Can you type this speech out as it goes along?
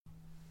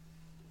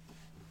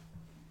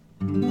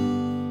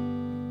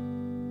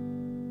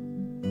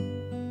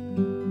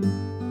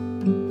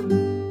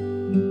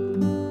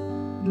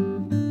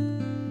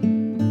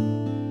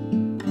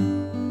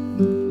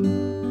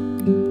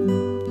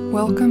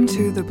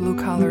to the Blue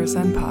Collar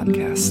Zen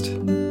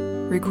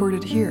podcast,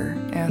 recorded here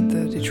at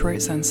the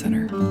Detroit Zen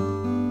Center.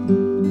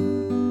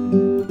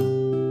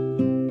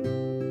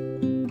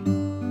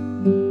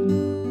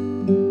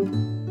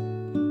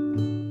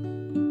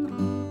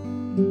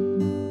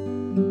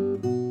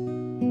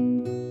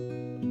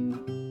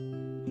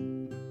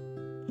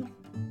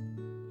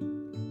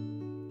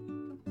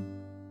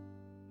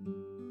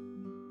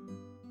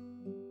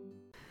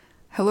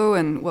 Hello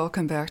and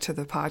welcome back to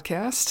the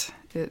podcast.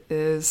 It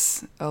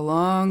is a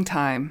long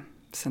time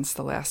since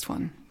the last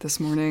one. This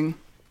morning,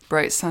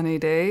 bright sunny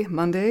day,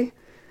 Monday,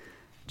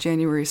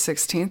 January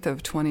 16th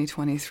of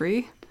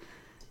 2023.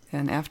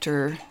 And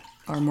after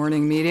our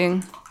morning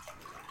meeting,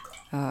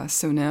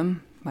 Sunim,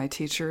 my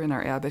teacher and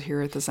our abbot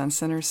here at the Zen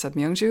Center, said,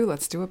 Myungju,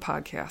 let's do a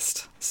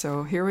podcast.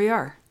 So here we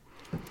are.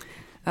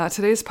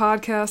 Today's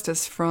podcast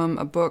is from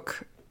a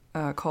book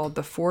called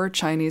The Four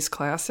Chinese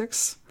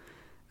Classics.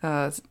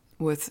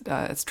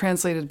 It's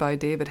translated by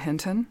David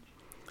Hinton,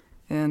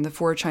 and the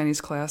four Chinese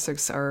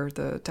classics are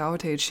the Tao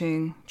Te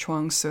Ching,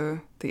 Chuang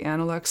Tzu, the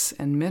Analects,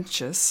 and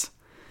Mencius.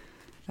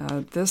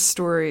 This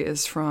story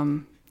is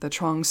from the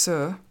Chuang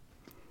Tzu,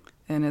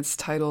 and it's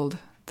titled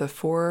The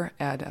Four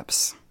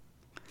Adepts.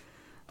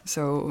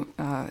 So,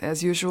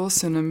 as usual,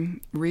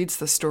 Sunim reads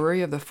the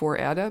story of the four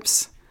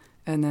adepts,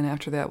 and then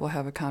after that we'll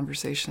have a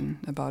conversation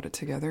about it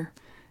together.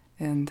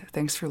 And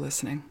thanks for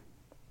listening.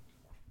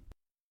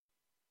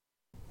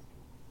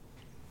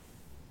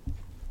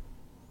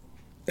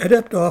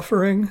 Adept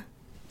Offering,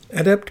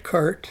 Adept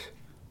Cart,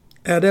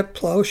 Adept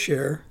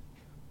Plowshare,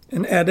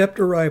 and Adept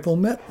Arrival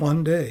met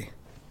one day.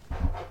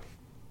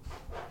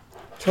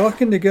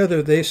 Talking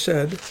together, they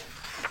said,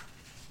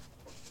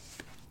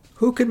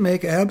 "Who can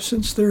make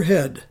absence their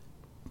head,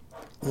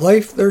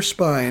 life their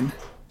spine,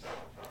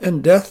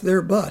 and death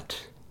their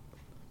butt?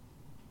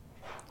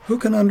 Who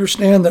can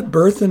understand that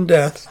birth and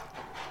death,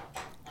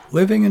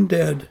 living and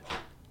dead,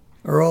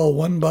 are all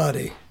one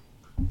body?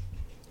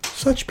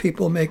 Such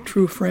people make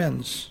true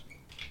friends."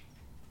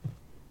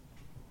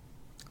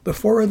 The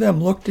four of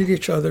them looked at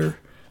each other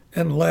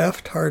and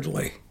laughed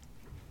heartily.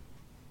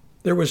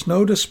 There was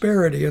no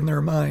disparity in their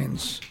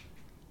minds.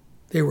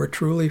 They were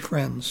truly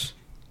friends.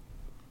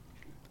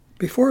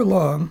 Before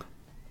long,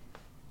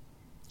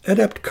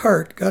 Adept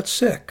Cart got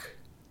sick.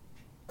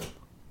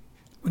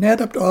 When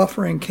Adept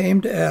Offering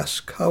came to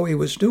ask how he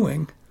was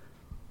doing,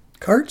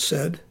 Cart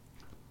said,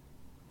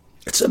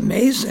 "It's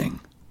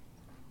amazing.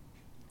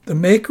 The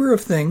maker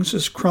of things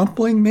is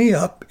crumpling me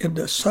up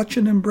into such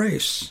an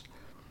embrace.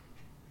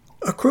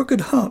 A crooked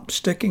hump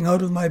sticking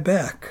out of my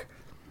back,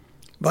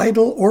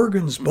 vital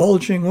organs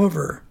bulging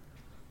over,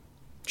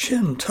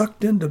 chin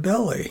tucked into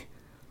belly,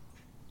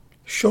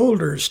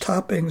 shoulders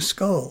topping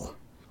skull,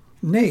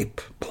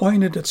 nape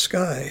pointed at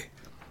sky,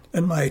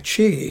 and my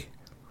chi,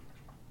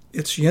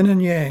 its yin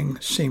and yang,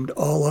 seemed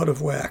all out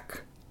of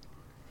whack."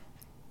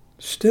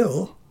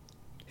 Still,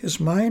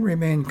 his mind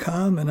remained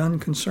calm and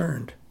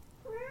unconcerned.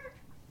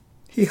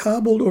 He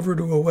hobbled over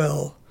to a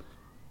well,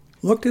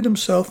 looked at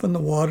himself in the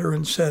water,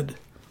 and said,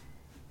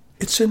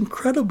 "It's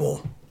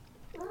incredible.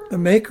 The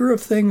maker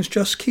of things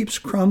just keeps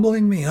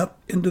crumbling me up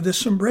into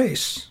this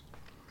embrace."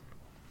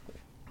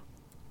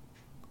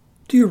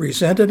 "Do you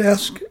resent it?"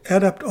 asked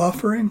Adept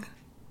Offering.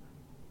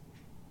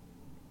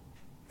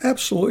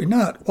 "Absolutely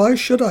not. Why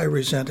should I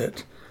resent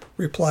it?"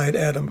 replied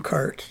Adept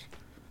Cart.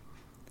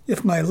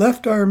 "If my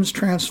left arm's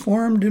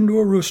transformed into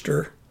a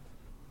rooster,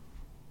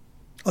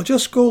 I'll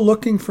just go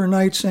looking for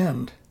night's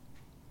end.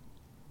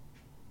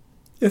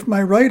 If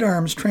my right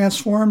arm's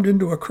transformed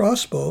into a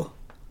crossbow,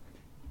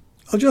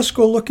 I'll just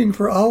go looking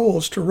for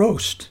owls to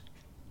roast.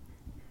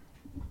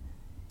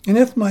 And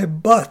if my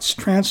butt's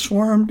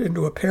transformed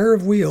into a pair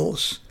of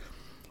wheels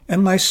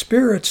and my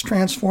spirit's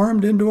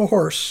transformed into a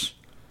horse,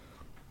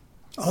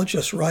 I'll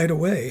just ride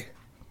away.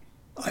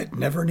 I'd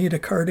never need a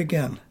cart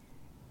again.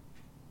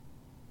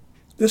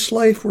 This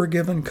life we're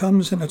given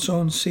comes in its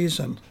own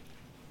season,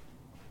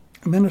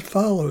 and then it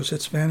follows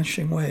its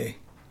vanishing way.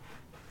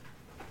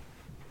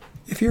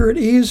 If you're at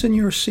ease in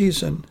your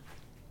season,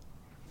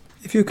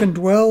 if you can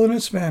dwell in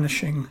its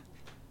vanishing,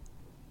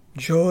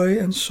 joy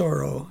and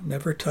sorrow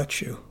never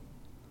touch you.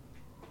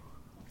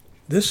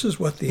 This is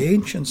what the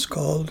ancients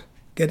called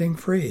getting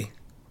free.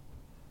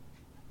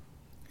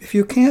 If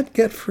you can't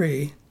get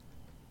free,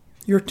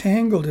 you're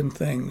tangled in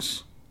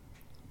things,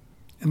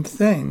 and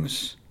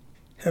things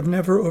have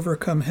never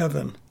overcome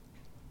heaven.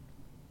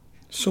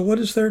 So what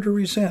is there to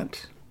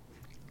resent?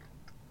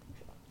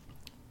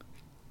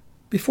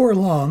 Before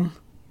long,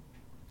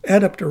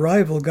 Adept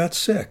Arrival got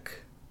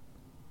sick.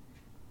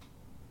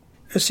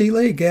 As he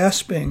lay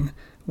gasping,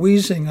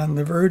 wheezing on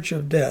the verge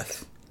of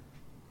death,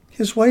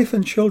 his wife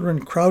and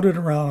children crowded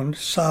around,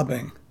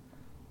 sobbing.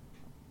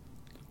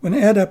 When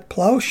Adept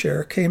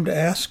Plowshare came to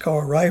ask how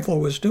Arrival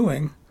was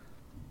doing,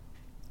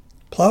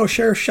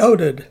 Plowshare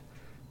shouted,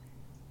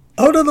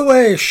 "Out of the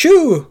way!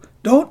 Shoo!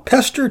 Don't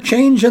pester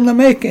change in the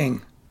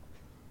making!"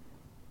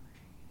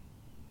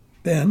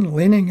 Then,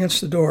 leaning against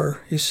the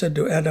door, he said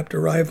to Adept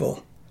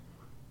Arrival,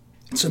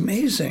 "It's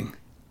amazing,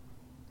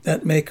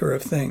 that maker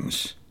of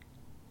things.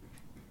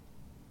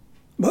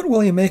 What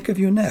will he make of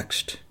you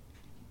next?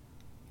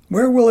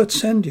 Where will it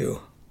send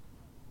you?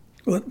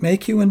 Will it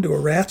make you into a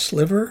rat's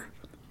liver?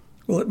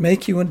 Will it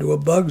make you into a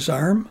bug's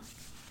arm?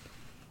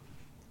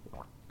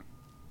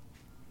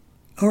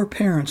 Our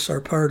parents are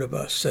part of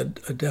us,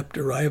 said Adept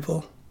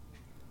Arrival.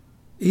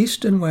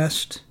 East and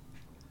west,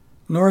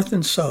 north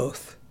and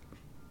south,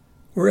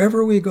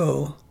 wherever we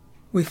go,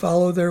 we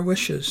follow their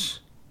wishes.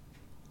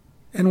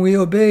 And we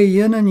obey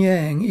yin and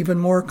yang even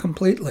more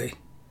completely.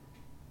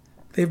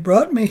 They've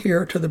brought me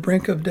here to the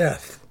brink of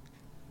death,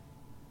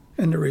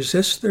 and to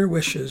resist their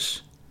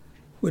wishes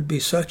would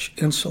be such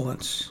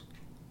insolence.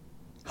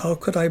 How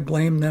could I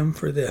blame them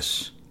for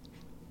this?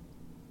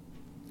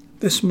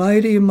 This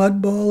mighty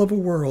mudball of a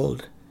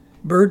world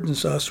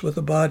burdens us with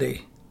a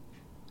body,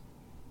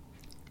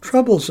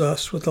 troubles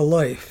us with a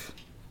life,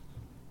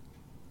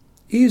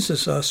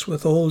 eases us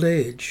with old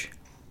age,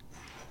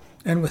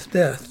 and with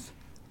death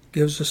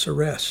gives us a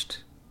rest.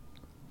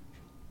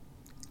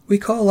 We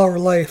call our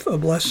life a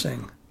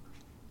blessing,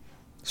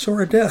 so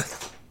our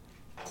death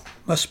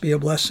must be a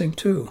blessing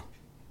too.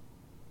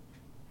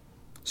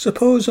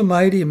 Suppose a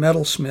mighty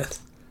metalsmith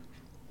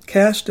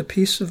cast a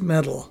piece of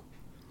metal,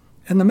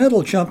 and the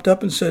metal jumped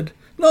up and said,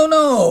 "No,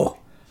 no,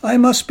 I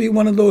must be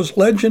one of those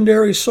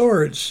legendary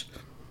swords."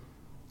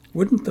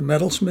 Wouldn't the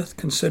metalsmith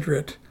consider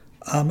it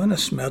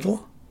ominous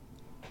metal?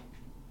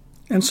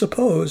 And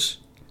suppose,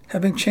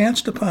 having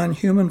chanced upon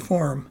human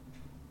form,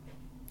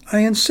 I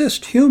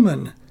insist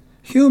human,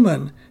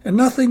 human, and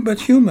nothing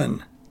but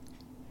human.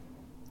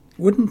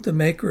 Wouldn't the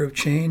maker of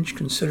change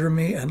consider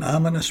me an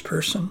ominous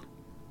person?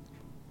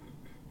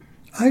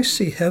 I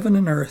see heaven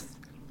and earth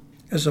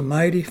as a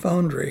mighty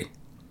foundry,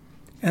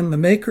 and the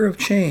maker of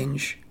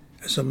change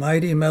as a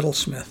mighty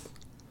metalsmith.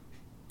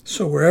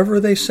 So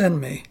wherever they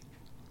send me,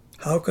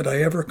 how could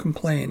I ever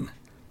complain?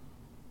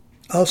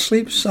 I'll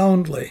sleep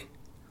soundly,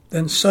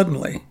 then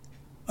suddenly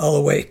I'll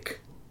awake.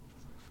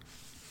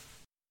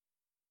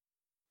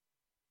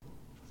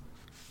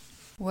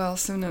 Well,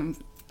 Sunim,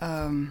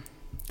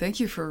 thank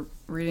you for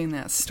reading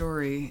that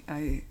story.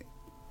 As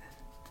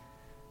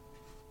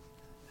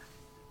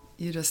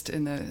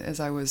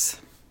I was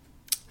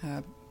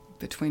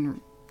between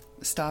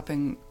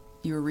stopping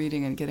you were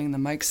reading and getting the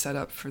mic set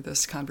up for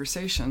this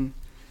conversation,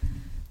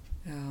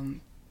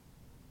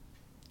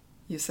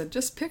 you said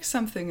just pick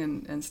something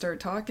and start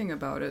talking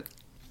about it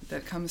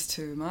that comes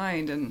to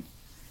mind. And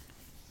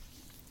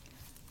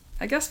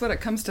I guess what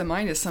it comes to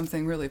mind is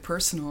something really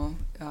personal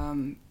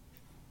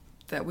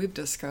that we've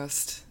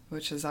discussed,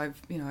 which is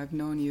I've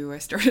known you. I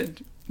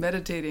started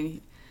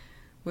meditating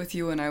with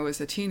you when I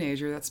was a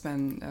teenager. That's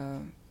been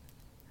a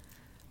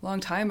long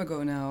time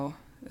ago now,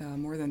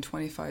 more than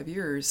 25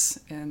 years.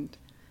 And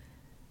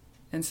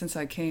since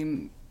I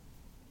came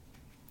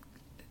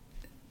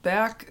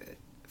back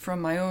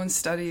from my own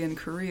study in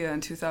Korea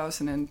in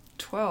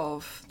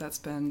 2012, that's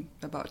been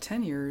about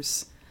 10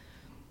 years,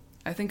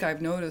 I think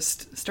I've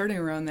noticed starting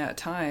around that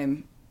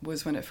time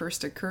was when it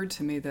first occurred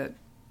to me that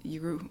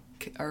you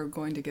are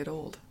going to get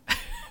old.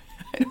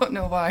 I don't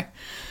know why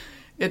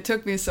it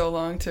took me so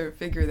long to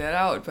figure that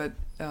out, but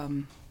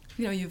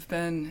you've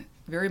been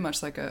very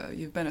much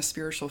you've been a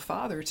spiritual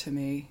father to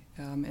me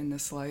in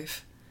this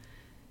life,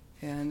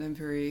 and I'm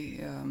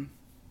very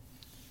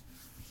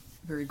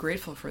very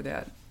grateful for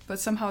that. But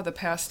somehow the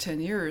past 10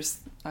 years,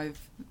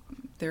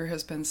 there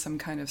has been some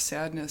kind of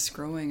sadness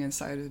growing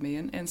inside of me,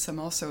 and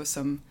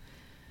some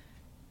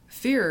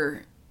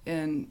fear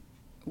in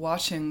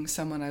watching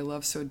someone I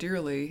love so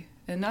dearly,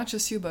 and not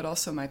just you, but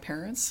also my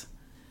parents,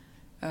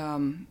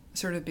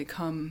 sort of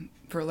become,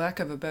 for lack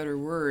of a better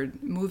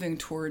word, moving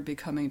toward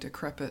becoming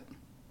decrepit.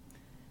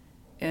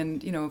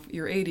 And,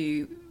 you're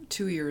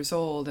 82 years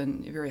old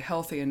and you're very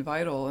healthy and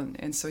vital,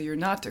 and so you're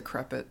not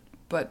decrepit,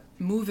 but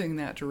moving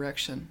that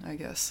direction, I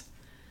guess,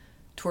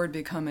 toward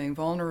becoming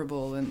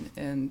vulnerable.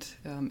 And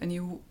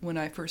you, when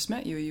I first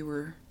met you, you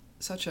were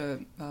such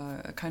a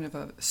kind of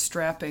a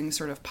strapping,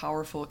 sort of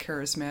powerful,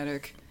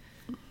 charismatic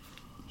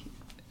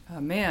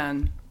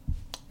man.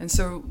 And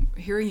so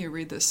hearing you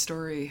read this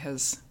story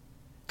has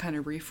kind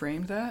of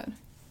reframed that.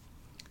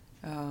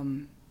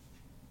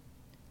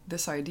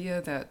 This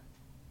idea that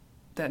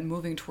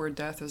moving toward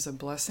death is a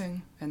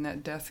blessing, and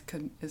that death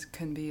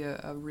can be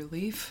a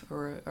relief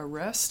or a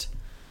rest.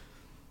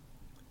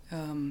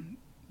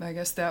 I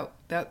guess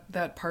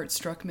that part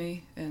struck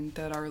me, and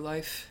that our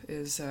life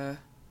is a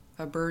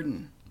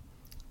burden.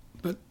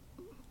 But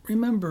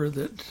remember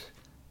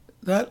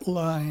that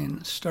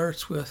line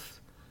starts with,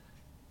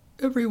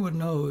 everyone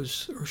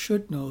knows or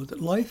should know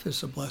that life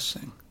is a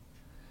blessing.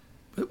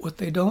 But what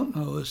they don't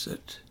know is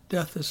that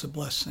death is a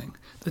blessing,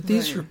 that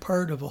these are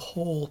part of a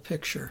whole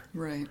picture.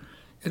 Right.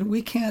 And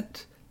we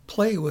can't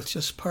play with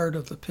just part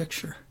of the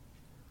picture.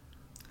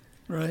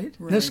 Right?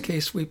 In this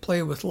case, we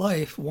play with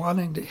life,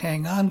 wanting to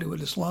hang on to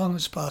it as long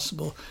as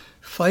possible,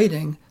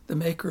 fighting the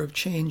maker of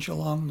change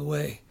along the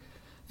way.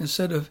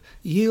 Instead of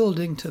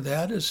yielding to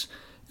that as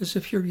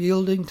if you're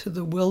yielding to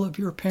the will of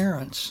your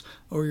parents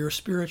or your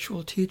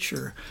spiritual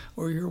teacher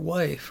or your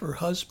wife or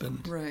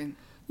husband. Right.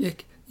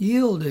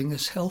 Yielding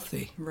is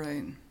healthy.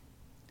 Right.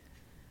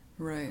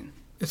 Right.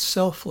 It's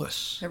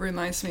selfless. It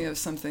reminds me of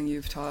something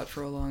you've taught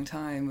for a long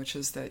time, which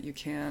is that you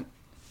can't,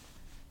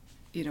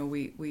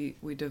 we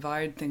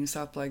divide things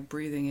up like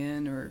breathing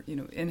in or,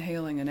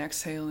 inhaling and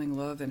exhaling,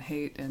 love and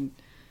hate, and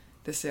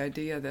this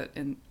idea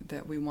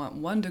that we want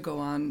one to go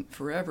on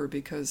forever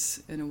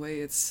because in a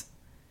way it's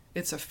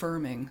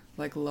affirming,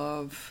 like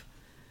love,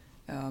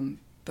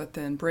 but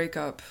then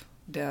breakup,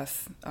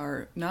 death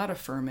are not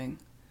affirming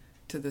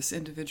to this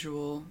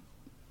individual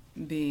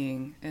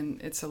being,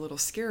 and it's a little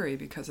scary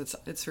because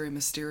it's very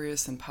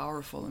mysterious and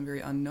powerful and very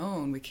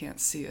unknown. We can't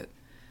see it,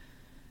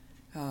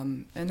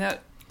 and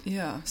that,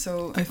 yeah.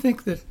 So I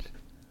think that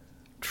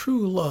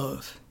true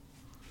love.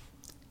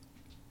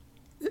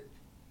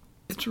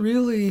 It's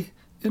really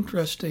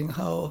interesting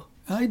how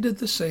I did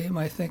the same.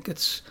 I think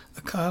it's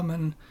a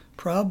common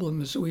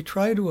problem is that we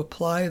try to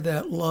apply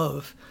that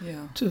love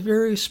to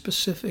very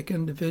specific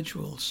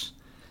individuals,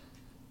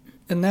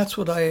 and that's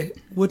what I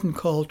wouldn't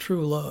call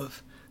true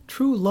love.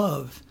 True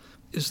love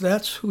is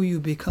that's who you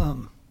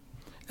become.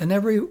 And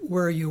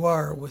everywhere you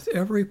are, with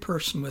every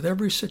person, with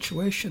every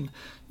situation,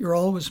 you're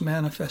always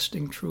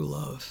manifesting true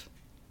love.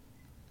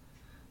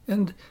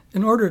 And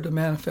in order to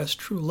manifest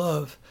true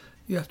love,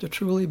 you have to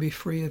truly be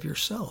free of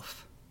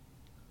yourself.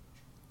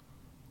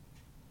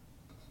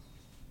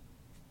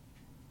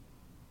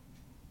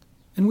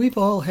 And we've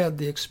all had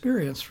the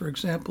experience. For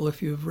example,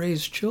 if you've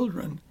raised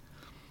children,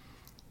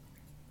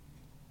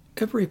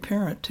 every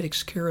parent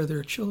takes care of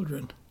their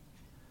children.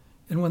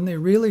 And when they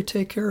really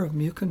take care of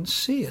them, you can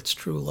see it's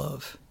true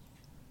love.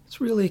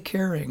 It's really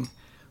caring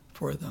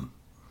for them.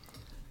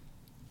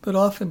 But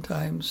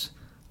oftentimes,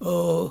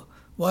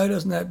 why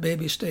doesn't that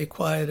baby stay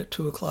quiet at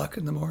 2 o'clock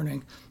in the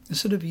morning?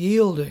 Instead of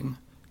yielding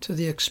to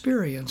the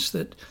experience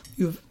that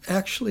you've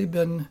actually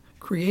been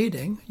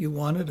creating, you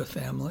wanted a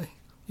family,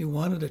 you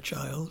wanted a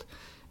child,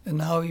 and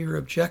now you're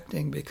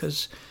objecting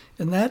because,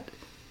 and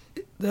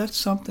that's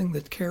something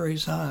that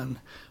carries on.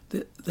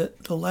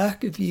 The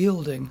lack of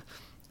yielding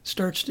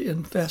starts to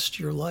infest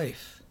your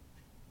life.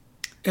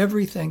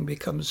 Everything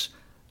becomes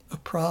a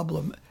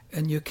problem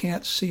and you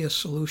can't see a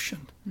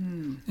solution.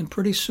 And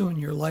pretty soon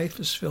your life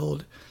is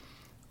filled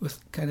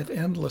with kind of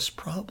endless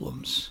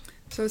problems.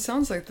 So it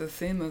sounds like the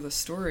theme of the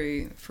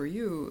story for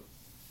you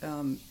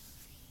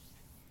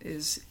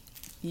is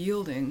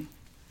yielding.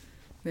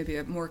 Maybe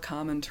a more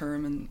common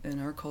term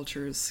in our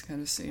culture is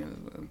kind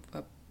of,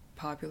 a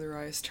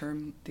popularized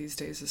term these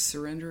days is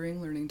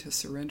surrendering, learning to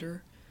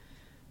surrender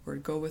or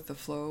go with the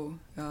flow.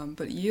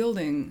 But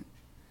yielding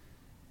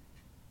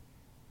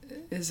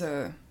is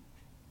I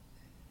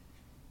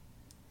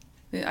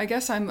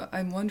guess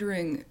I'm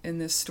wondering in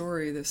this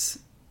story, this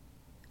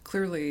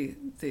clearly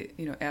the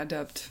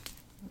adept,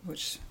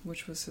 which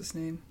was his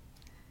name,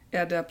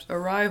 adept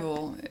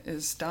arrival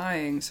is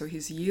dying, so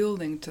he's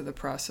yielding to the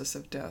process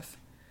of death.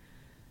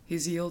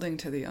 He's yielding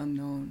to the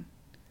unknown,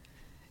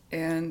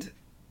 and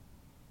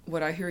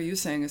what I hear you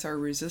saying is our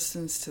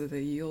resistance to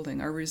the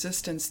yielding, our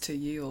resistance to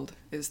yield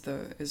is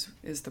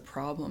the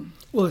problem.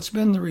 Well, it's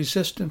been the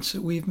resistance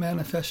that we've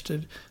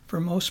manifested for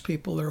most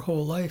people their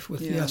whole life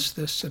with yes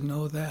this and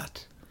no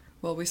that.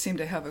 Well, we seem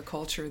to have a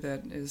culture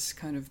that is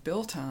kind of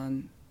built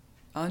on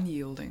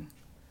unyielding.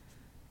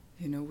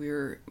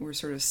 We're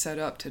sort of set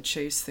up to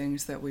chase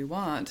things that we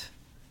want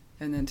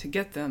and then to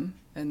get them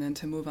and then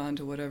to move on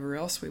to whatever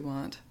else we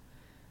want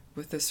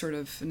with this sort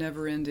of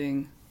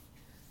never-ending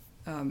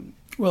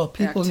well,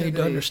 people activity. Need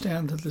to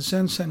understand that the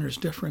Zen Center is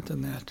different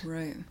than that.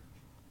 Right.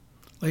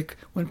 Like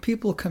when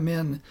people come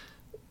in,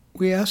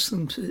 we ask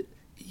them to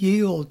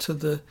yield to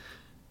the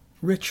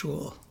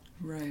ritual.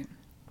 Right.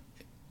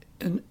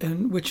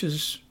 And which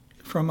is,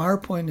 from our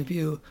point of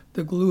view,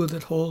 the glue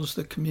that holds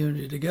the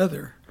community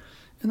together.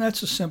 And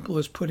that's as simple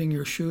as putting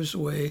your shoes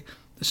away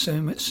the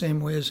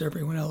same way as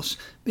everyone else.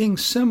 Being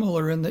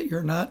similar in that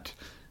you're not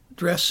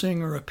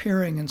dressing or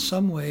appearing in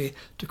some way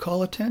to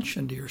call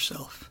attention to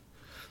yourself.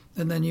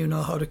 And then you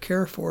know how to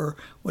care for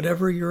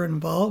whatever you're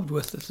involved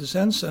with at the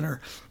Zen Center,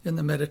 in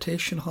the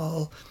meditation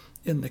hall,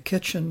 in the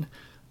kitchen,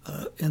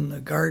 in the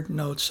garden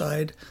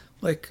outside.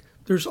 Like,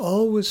 there's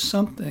always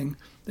something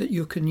that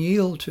you can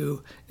yield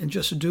to and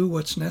just do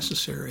what's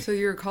necessary. So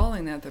you're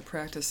calling that the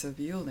practice of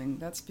yielding.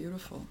 That's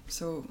beautiful.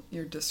 So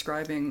you're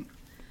describing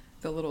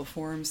the little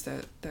forms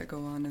that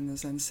go on in the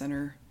Zen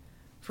Center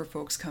for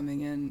folks coming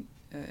in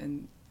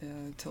and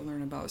to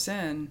learn about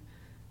Zen.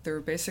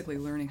 They're basically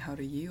learning how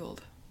to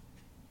yield.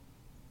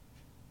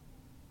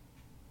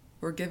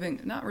 We're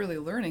not really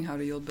learning how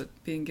to yield, but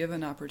being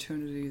given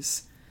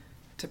opportunities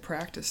to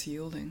practice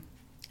yielding.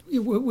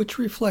 Which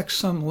reflects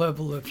some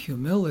level of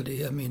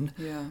humility. I mean,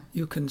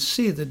 you can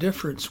see the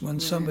difference when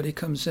somebody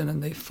comes in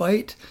and they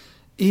fight,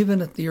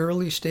 even at the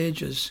early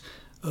stages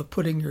of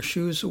putting your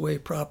shoes away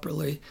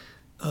properly.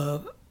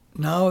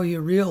 Now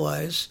you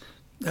realize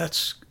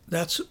that's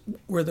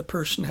where the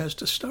person has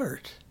to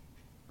start.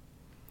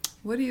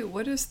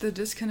 What is the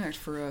disconnect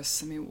for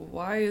us? I mean,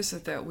 why is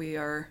it that we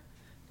are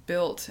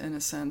built, in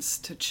a sense,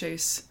 to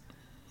chase,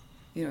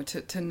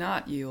 to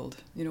not yield?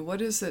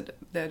 What is it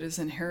that is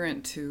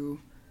inherent to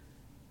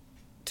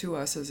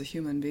us as a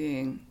human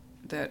being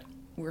that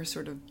we're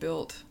sort of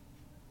built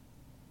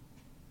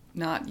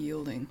not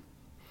yielding?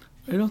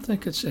 I don't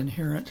think it's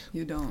inherent.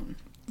 You don't?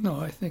 No,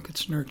 I think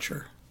it's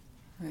nurture.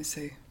 I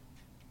see.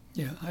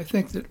 Yeah, I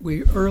think that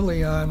we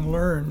early on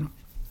learn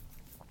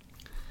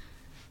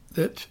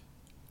that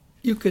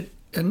you could,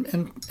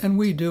 and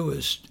we do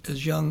as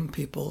young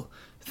people,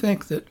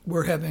 think that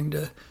we're having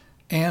to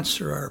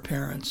answer our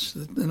parents.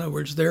 In other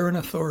words, they're an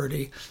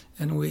authority,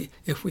 and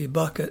if we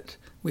buck it,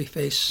 we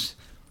face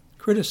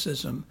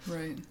criticism.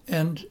 Right.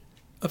 And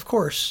of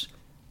course,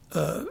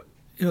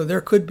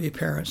 there could be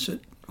parents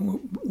that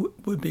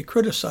would be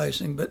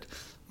criticizing, but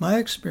my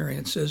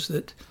experience is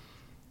that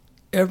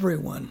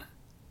everyone,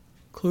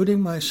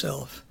 including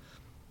myself,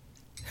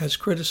 has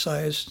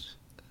criticized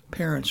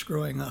parents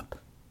growing up.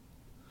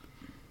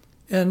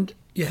 And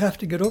you have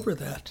to get over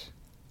that.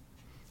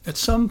 At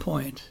some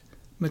point,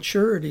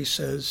 maturity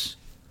says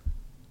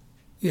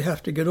you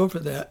have to get over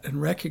that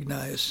and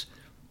recognize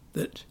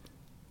that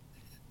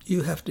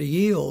you have to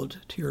yield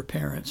to your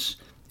parents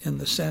in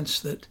the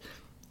sense that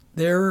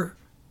they're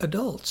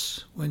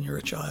adults when you're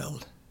a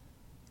child.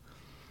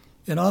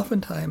 And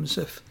oftentimes,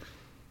 if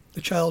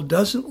the child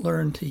doesn't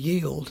learn to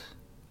yield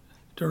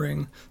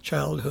during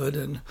childhood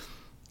and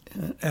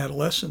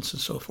adolescence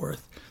and so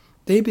forth,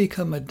 they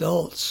become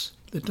adults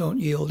that don't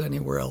yield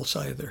anywhere else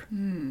either.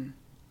 Mm.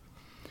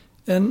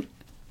 And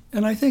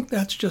I think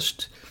that's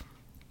just,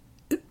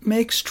 it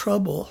makes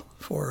trouble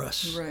for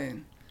us. Right.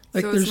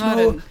 Like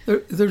So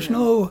there's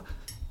no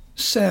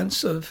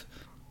sense of,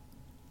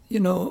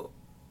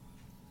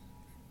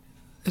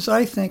 as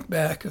I think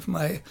back, if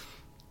my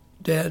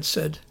dad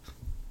said,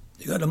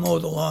 you got to mow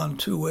the lawn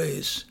 2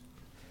 ways,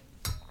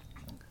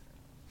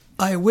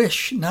 I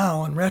wish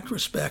now, in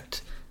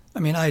retrospect,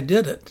 I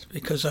did it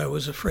because I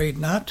was afraid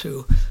not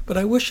to, but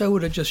I wish I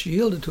would have just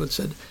yielded to it,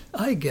 said,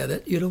 I get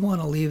it, you don't want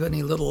to leave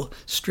any little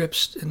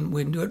strips, and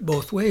we can do it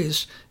both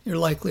ways, you're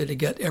likely to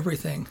get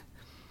everything.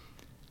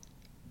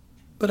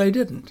 But I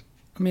didn't.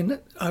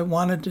 I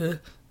wanted to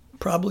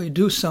probably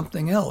do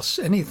something else,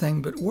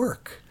 anything but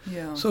work.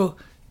 Yeah. So,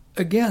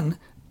 again,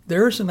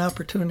 there's an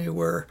opportunity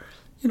where,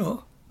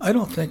 I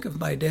don't think of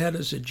my dad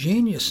as a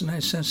genius in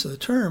any sense of the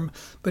term,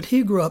 but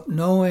he grew up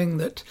knowing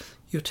that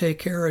you take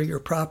care of your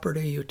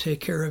property, you take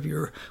care of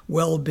your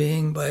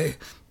well-being by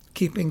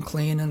keeping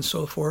clean and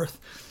so forth.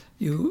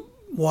 You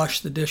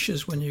wash the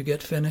dishes when you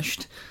get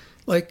finished.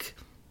 Like,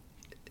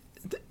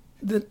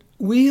 that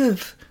we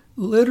have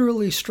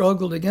literally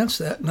struggled against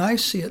that, and I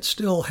see it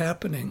still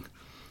happening,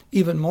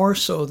 even more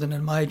so than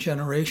in my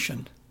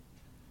generation.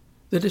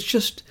 That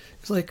it's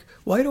like,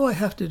 why do I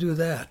have to do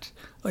that?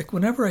 Like,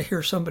 whenever I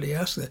hear somebody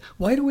ask that,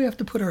 why do we have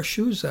to put our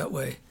shoes that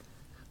way?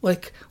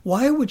 Like,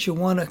 why would you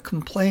want to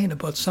complain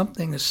about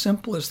something as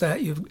simple as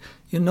that? You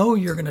know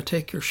you're going to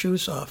take your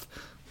shoes off.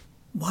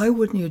 Why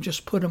wouldn't you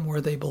just put them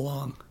where they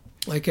belong,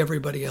 like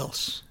everybody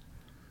else?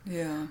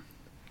 Yeah.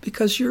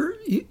 Because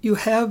you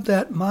have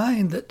that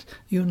mind that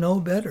you know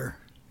better.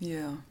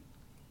 Yeah.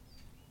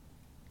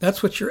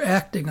 That's what you're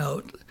acting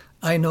out.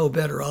 I know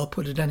better. I'll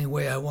put it any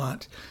way I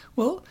want.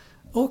 Well,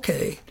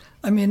 okay.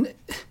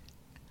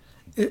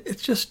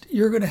 It's just,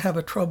 you're going to have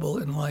a trouble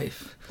in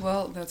life.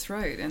 Well, that's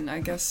right. And I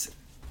guess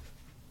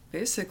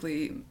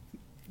basically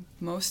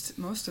most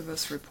of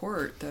us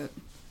report that,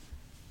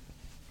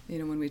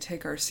 when we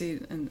take our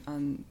seat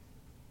on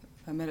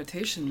a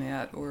meditation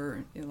mat,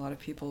 or a lot of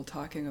people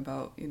talking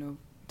about,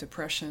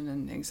 depression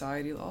and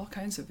anxiety, all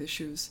kinds of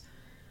issues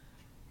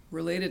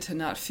related to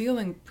not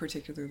feeling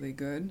particularly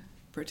good,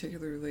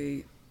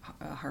 particularly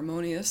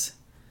harmonious.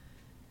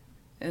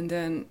 And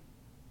then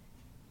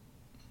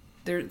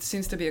there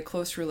seems to be a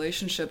close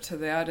relationship to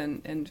that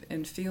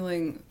and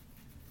feeling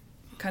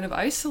kind of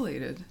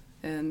isolated.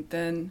 And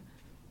then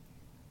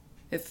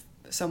if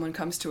someone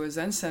comes to a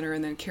Zen center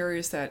and then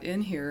carries that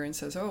in here and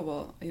says, oh,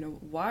 well,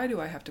 why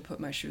do I have to put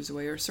my shoes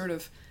away? Or sort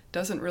of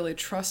doesn't really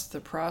trust the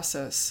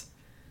process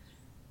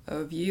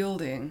of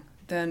yielding,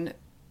 then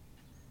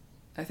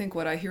I think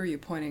what I hear you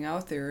pointing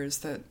out there is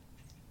that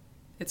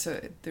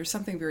there's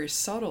something very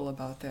subtle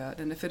about that.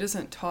 And if it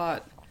isn't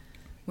taught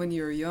when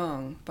you're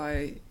young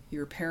by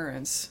your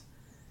parents,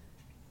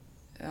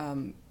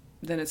 then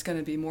it's going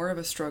to be more of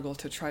a struggle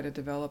to try to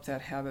develop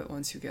that habit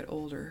once you get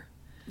older.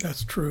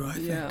 That's true, I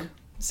think. Yeah.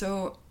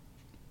 So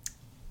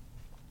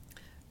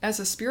as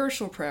a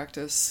spiritual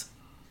practice,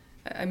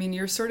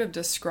 you're sort of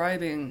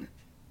describing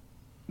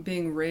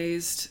being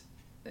raised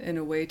in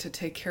a way to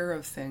take care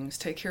of things,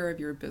 take care of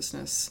your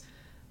business,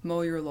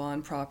 mow your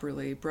lawn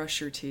properly, brush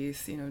your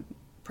teeth,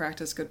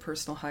 practice good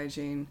personal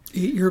hygiene.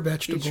 Eat your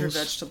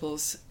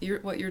vegetables.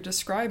 What you're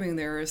describing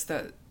there is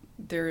that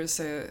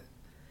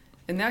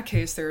in that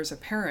case, there is a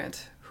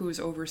parent who is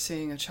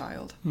overseeing a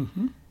child.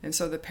 Mm-hmm. And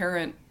so the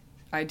parent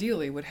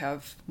ideally would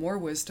have more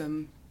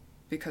wisdom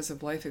because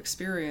of life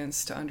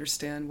experience to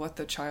understand what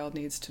the child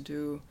needs to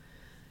do,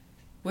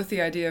 with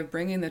the idea of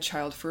bringing the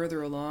child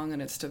further along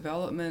in its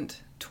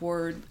development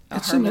toward a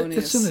It's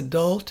harmonious... It's an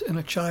adult and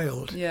a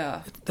child.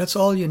 Yeah. That's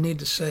all you need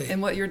to say.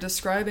 And what you're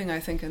describing, I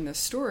think, in this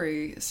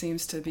story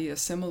seems to be a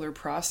similar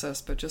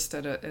process, but just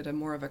at a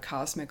more of a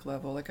cosmic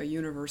level, like a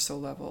universal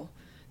level,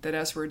 that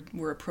as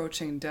we're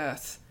approaching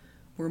death,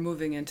 we're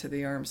moving into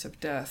the arms of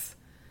death.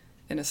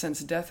 In a sense,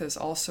 death is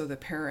also the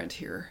parent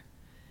here.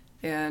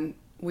 And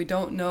we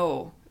don't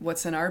know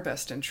what's in our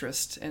best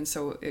interest, and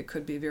so it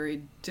could be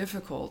very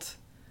difficult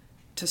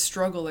to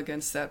struggle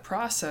against that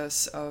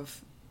process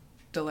of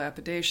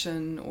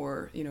dilapidation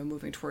or,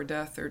 moving toward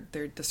death.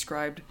 They're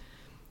described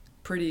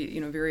pretty,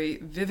 very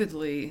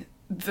vividly,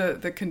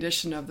 the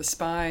condition of the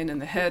spine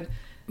and the head.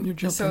 You're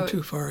jumping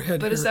too far ahead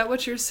But here. is that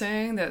what you're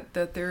saying, that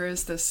there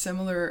is this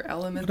similar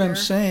element there? What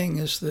I'm saying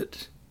is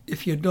that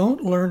if you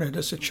don't learn it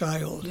as a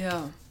child,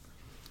 Yeah.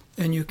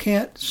 and you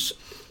can't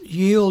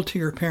yield to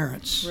your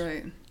parents,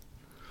 Right.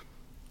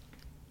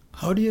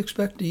 how do you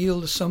expect to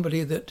yield to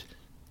somebody that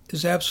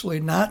is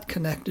absolutely not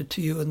connected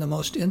to you in the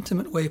most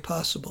intimate way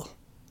possible?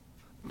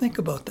 Think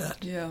about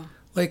that. Yeah.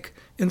 Like,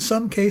 in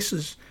some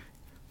cases,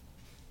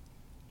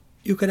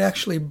 you could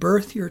actually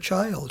birth your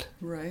child,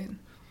 Right.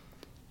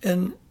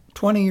 and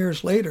 20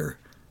 years later,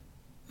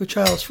 the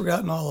child's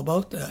forgotten all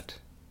about that.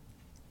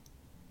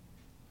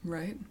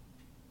 Right.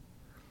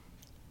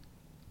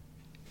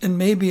 And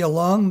maybe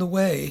along the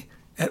way,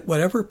 at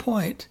whatever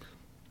point,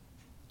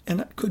 and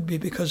it could be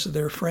because of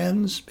their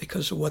friends,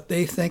 because of what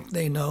they think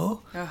they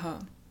know, Uh-huh.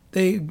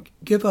 they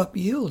give up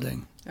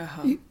yielding.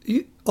 Uh-huh.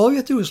 All you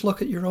have to do is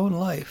look at your own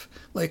life.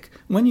 Like,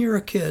 when you're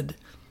a kid,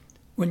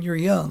 when you're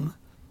young,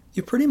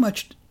 you pretty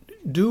much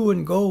do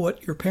and go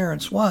what your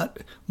parents want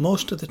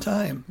most of the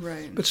time.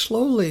 Right. But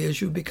slowly, as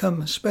you become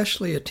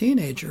especially a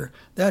teenager,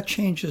 that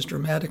changes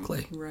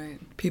dramatically. Right.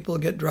 People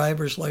get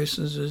driver's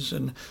licenses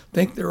and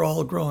think they're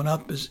all grown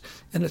up,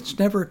 and it's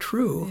never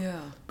true.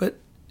 Yeah. But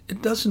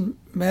it doesn't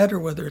matter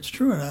whether it's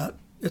true or not.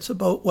 It's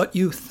about what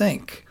you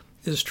think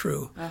is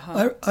true.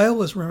 Uh-huh. I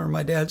always remember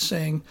my dad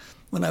saying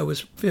when I was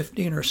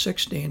 15 or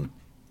 16,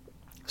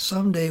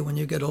 someday when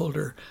you get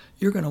older,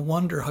 you're going to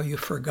wonder how you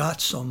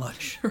forgot so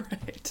much.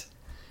 Right.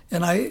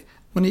 And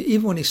when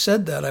he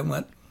said that, I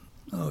went,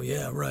 oh,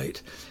 yeah,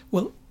 right.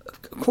 Well,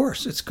 of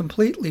course, it's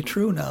completely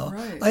true now.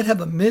 Right. I'd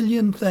have a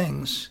million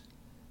things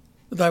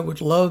that I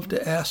would love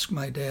to ask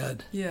my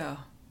dad, Yeah.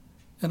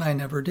 and I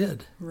never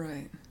did,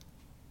 Right.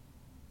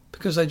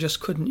 because I just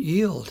couldn't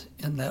yield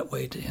in that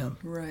way to him.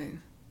 Right.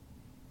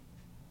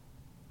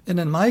 And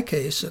in my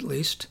case, at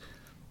least,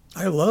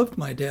 I loved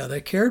my dad. I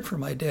cared for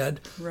my dad.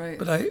 Right.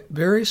 But I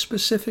very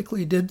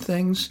specifically did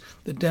things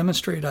that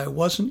demonstrated I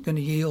wasn't going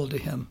to yield to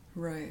him.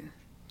 Right.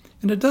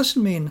 And it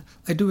doesn't mean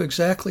I do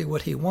exactly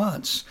what he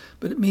wants,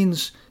 but it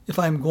means if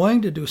I'm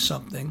going to do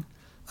something,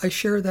 I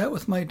share that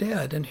with my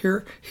dad and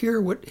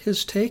hear what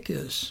his take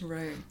is.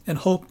 Right. And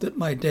hope that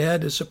my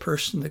dad is a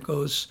person that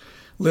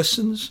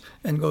listens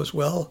and goes,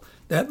 well,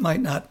 that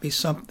might not be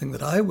something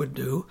that I would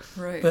do,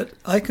 Right. but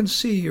I can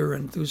see you're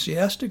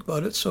enthusiastic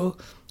about it, so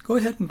go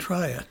ahead and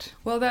try it.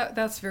 Well,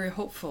 that's very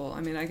hopeful.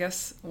 I mean, I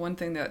guess one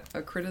thing that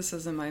a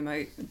criticism I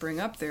might bring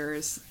up there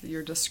is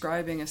you're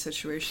describing a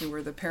situation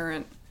where the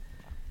parent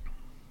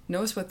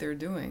knows what they're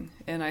doing.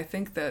 And I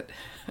think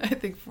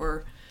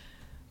for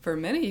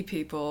many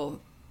people,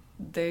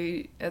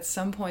 they at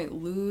some point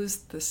lose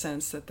the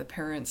sense that the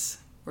parents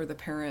or the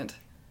parent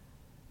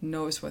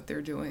knows what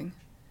they're doing.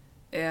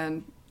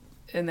 And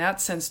in that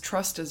sense,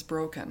 trust is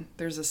broken.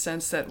 There's a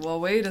sense that, well,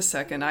 wait a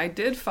second, I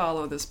did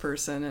follow this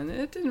person and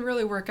it didn't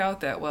really work out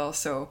that well,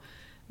 so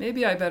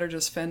maybe I better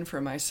just fend for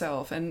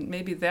myself. And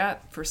maybe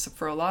that,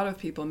 for a lot of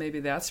people, maybe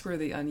that's where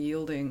the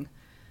unyielding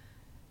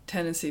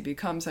tendency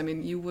becomes. I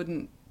mean, you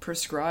wouldn't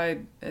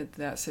prescribe at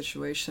that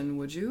situation,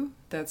 would you?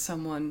 That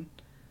someone,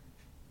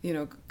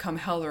 come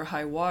hell or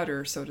high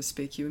water, so to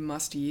speak, you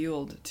must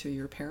yield to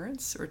your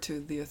parents or to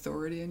the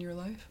authority in your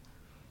life?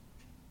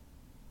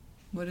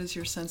 What is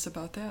your sense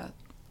about that?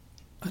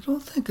 I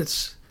don't think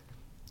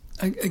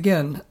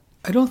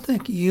I don't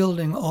think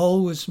yielding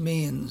always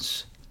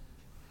means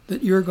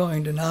that you're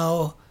going to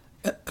now,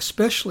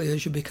 especially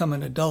as you become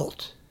an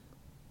adult.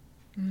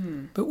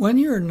 Mm-hmm. But when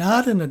you're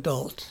not an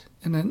adult,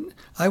 and then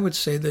I would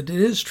say that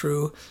it is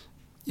true,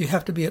 you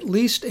have to be at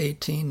least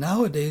 18.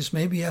 Nowadays,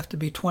 maybe you have to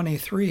be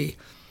 23.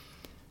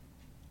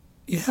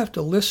 You have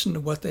to listen to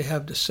what they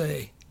have to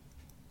say.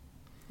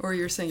 Or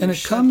you're saying And you it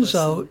should comes listen.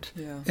 out,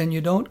 Yeah. and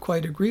you don't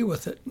quite agree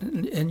with it.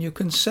 And you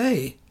can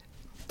say,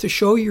 to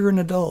show you're an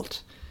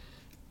adult,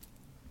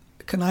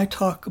 can I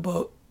talk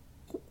about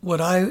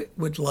what I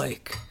would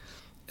like?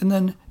 And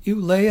then you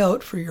lay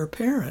out for your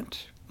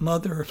parent,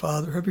 mother or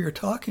father, whoever you're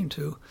talking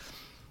to,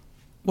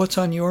 what's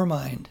on your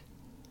mind.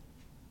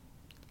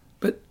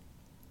 But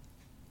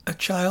a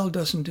child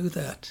doesn't do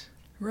that.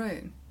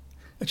 Right.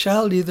 A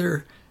child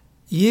either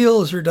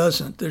yields or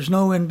doesn't. There's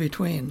no in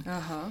between.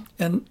 Uh-huh.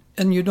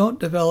 And you don't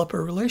develop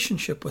a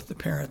relationship with the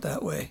parent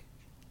that way.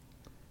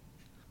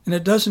 And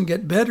it doesn't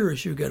get better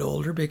as you get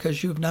older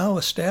because you've now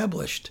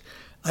established,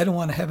 I don't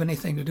want to have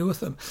anything to do with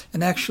them,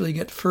 and actually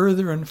get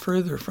further and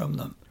further from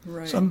them.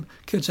 Right. Some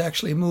kids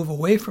actually move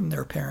away from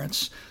their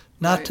parents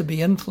not to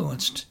be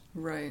influenced.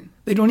 Right.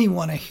 They don't even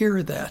want to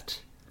hear that.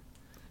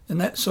 And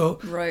that so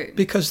right.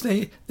 Because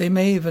they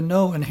may even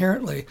know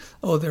inherently,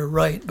 oh, they're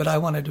right, but I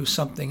want to do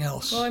something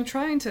else. Well, I'm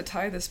trying to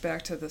tie this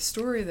back to the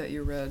story that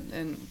you read,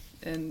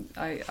 and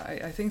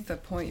I think the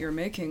point you're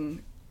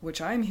making, which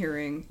I'm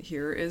hearing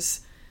here,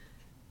 is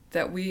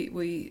that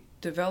we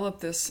develop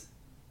this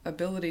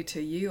ability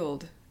to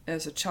yield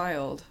as a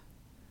child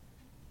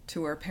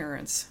to our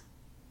parents,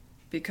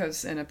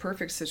 because in a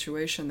perfect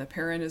situation, the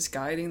parent is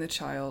guiding the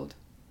child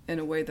in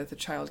a way that the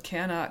child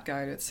cannot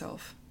guide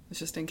itself. It's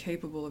just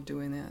incapable of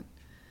doing that.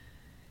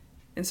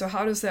 And so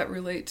how does that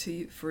relate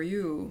for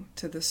you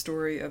to the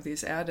story of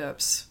these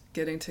adepts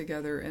getting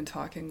together and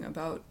talking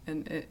about,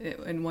 and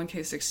in one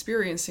case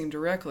experiencing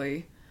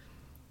directly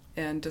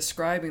and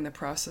describing the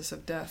process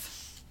of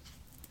death?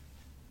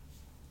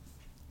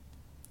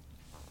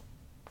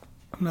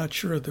 I'm not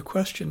sure of the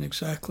question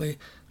exactly.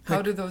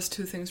 How do those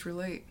two things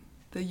relate?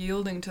 The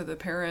yielding to the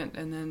parent,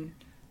 and then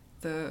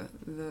the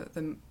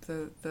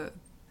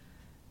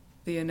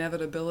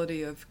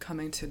inevitability of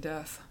coming to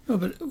death. No,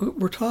 but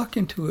we're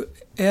talking to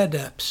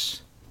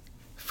adepts.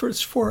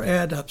 It's four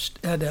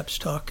adepts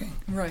talking.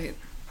 Right.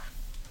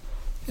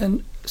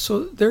 And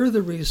so they're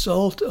the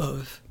result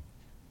of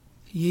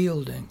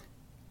yielding.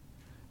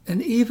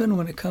 And even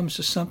when it comes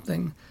to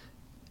something,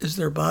 is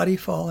their body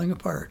falling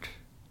apart?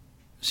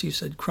 As he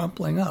said,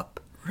 crumpling up.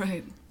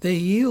 Right. They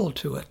yield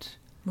to it.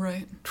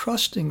 Right.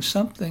 Trusting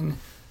something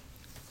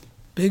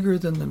bigger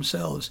than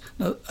themselves.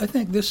 Now, I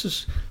think this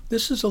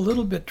is a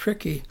little bit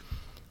tricky.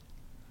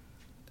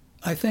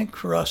 I think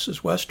for us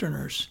as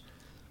Westerners,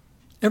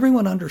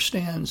 everyone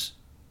understands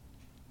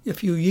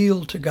if you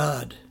yield to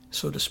God,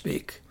 so to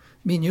speak.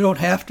 I mean, you don't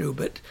have to,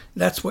 but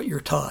that's what you're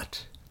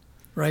taught,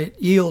 right?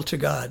 Yield to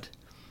God.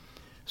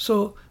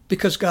 So,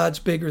 because God's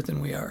bigger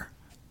than we are.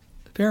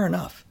 Fair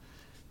enough.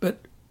 But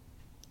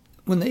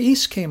when the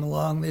East came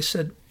along, they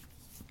said,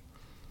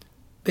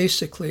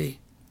 basically,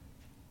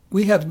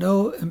 we have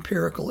no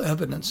empirical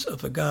evidence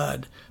of a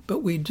God, but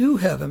we do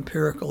have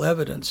empirical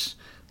evidence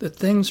that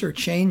things are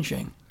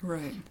changing.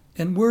 Right.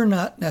 And we're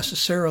not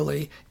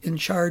necessarily in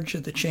charge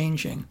of the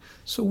changing.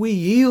 So we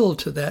yield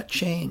to that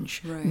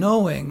change, right,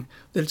 knowing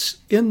that it's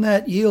in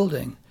that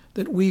yielding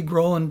that we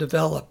grow and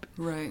develop,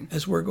 right,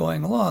 as we're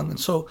going along. And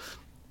so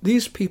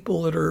these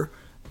people that are,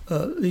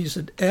 these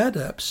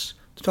adepts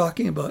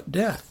talking about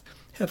death,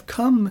 have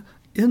come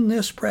in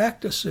this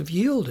practice of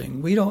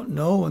yielding. We don't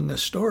know in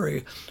this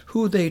story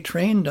who they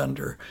trained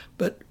under,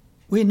 but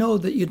we know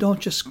that you don't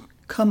just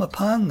come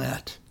upon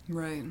that,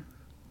 right,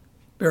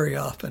 very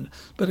often.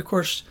 But of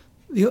course,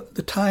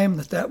 the time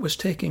that was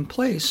taking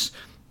place,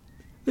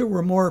 there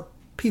were more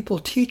people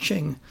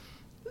teaching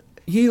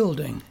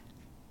yielding.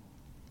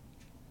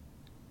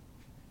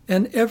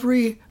 And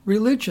every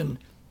religion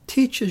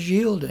teaches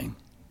yielding.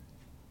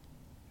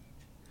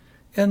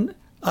 And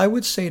I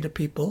would say to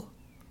people,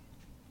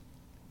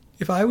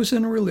 if I was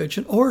in a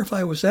religion, or if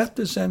I was at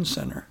the Zen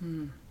Center,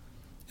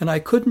 and I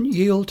couldn't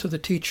yield to the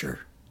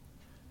teacher,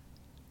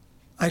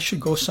 I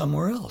should go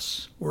somewhere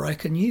else where I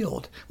can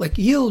yield. Like,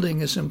 yielding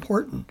is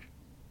important.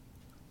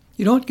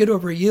 You don't get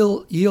over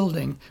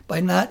yielding by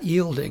not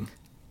yielding.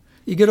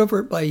 You get over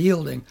it by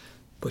yielding.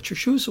 Put your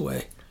shoes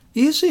away.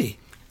 Easy.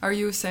 Are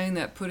you saying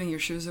that putting your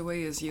shoes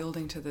away is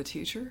yielding to the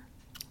teacher?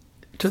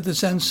 To the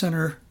Zen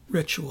Center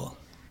ritual,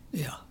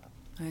 yeah.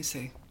 I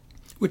see.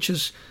 Which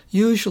is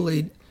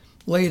usually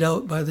laid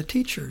out by the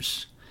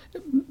teachers.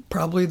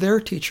 Probably their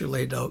teacher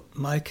laid out.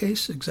 In my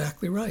case,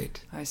 exactly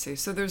right. I see.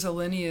 So there's a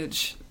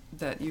lineage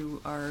that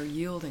you are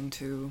yielding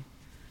to,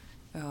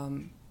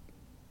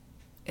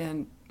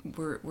 and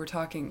we're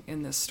talking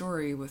in this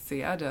story with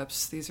the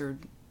adepts. These are,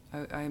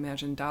 I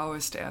imagine,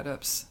 Taoist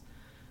adepts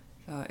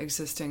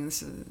existing.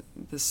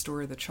 This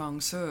story, the Chuang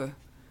Tzu,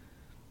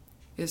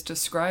 is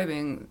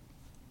describing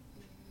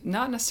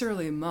not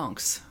necessarily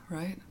monks,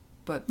 right,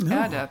 but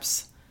No.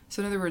 adepts.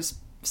 So in other words,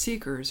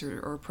 seekers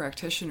or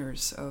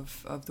practitioners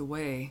of the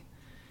way.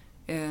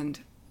 And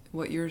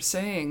what you're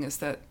saying is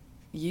that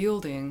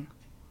yielding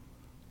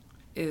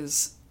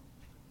is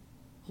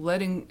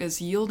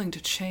yielding to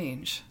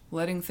change,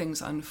 letting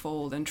things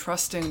unfold and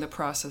trusting the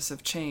process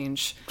of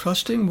change.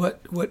 Trusting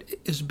what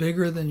is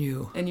bigger than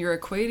you. And you're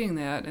equating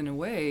that, in a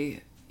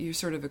way, you're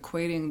sort of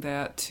equating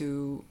that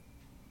to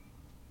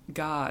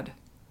God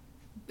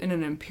in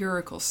an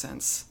empirical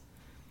sense.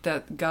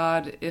 That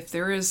God, if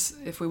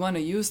we want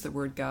to use the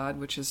word God,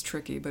 which is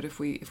tricky, but if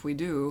we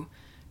do,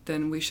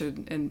 then we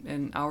should,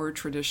 in our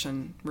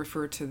tradition,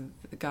 refer to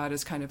God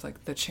as kind of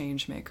like the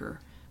change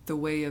maker, the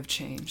way of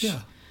change.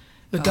 Yeah,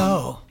 the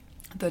Tao.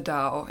 The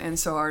Tao. And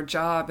so our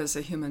job as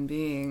a human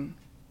being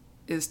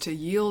is to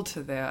yield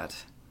to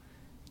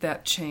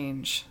that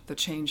change, the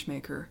change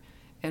maker.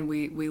 And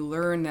we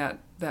learn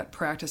that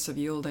practice of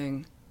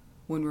yielding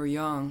when we're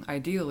young,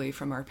 ideally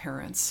from our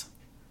parents.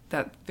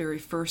 That very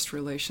first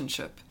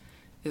relationship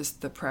is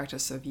the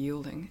practice of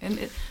yielding.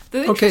 And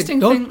the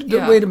interesting thing...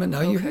 Wait a minute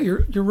now. Okay.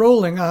 You're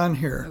rolling on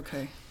here.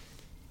 Okay.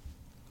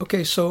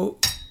 Okay, so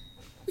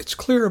it's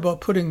clear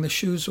about putting the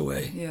shoes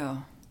away. Yeah.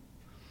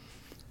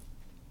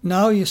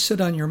 now you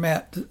sit on your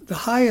mat. The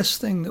highest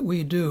thing that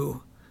we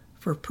do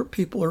for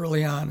people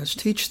early on is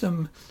teach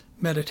them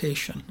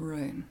meditation.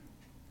 Right.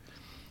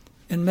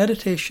 And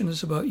meditation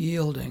is about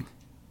yielding.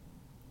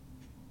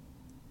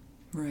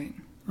 Right.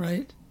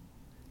 Right?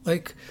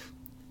 Like,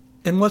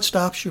 and what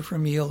stops you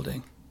from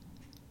yielding?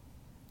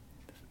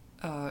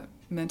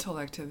 Mental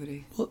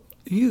activity. Well,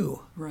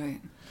 you.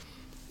 Right.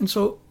 And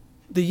so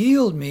the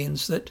yield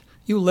means that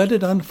you let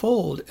it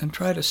unfold and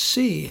try to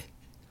see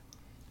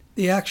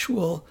the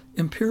actual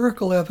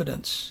empirical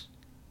evidence.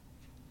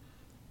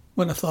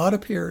 When a thought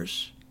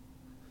appears,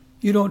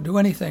 you don't do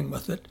anything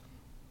with it.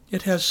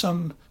 It has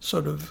some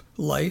sort of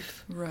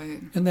life, right,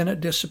 and then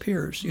it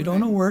disappears. You right. don't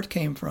know where it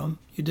came from.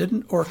 You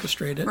didn't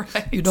orchestrate it.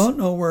 Right. You don't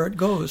know where it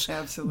goes.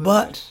 Absolutely.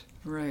 But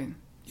right.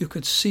 you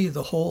could see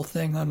the whole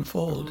thing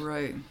unfold.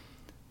 Right.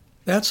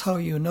 That's how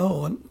you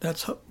know, and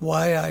that's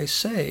why I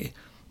say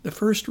the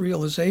first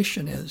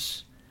realization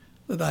is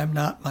that I'm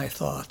not my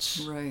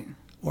thoughts, right,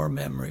 or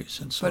memories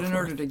and so forth. forth. But in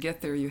order to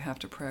get there, you have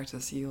to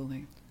practice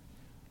yielding.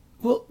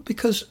 Well,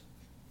 because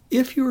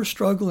if you're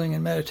struggling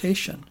in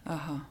meditation,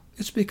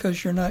 it's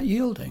because you're not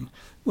yielding.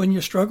 When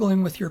you're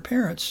struggling with your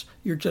parents,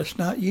 you're just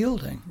not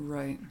yielding.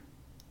 Right.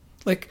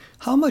 Like,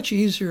 how much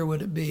easier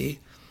would it be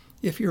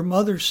if your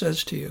mother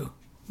says to you,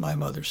 my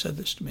mother said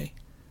this to me,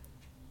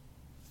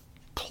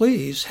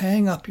 please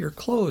hang up your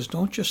clothes,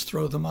 don't just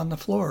throw them on the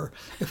floor.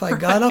 If I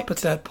got up at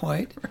that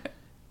point,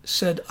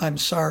 said, I'm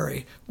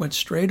sorry, went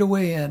straight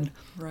away in,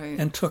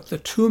 and took the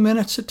 2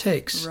 minutes it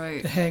takes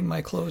to hang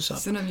my clothes up.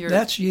 Sunim,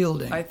 that's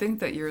yielding. I think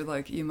that you're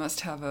like, you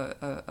must have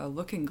a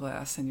looking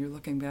glass and you're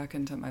looking back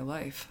into my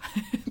life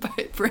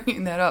by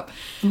bringing that up.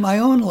 My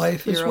own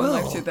life as Your well.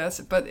 own life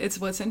too. But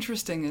what's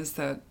interesting is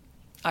that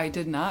I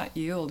did not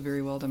yield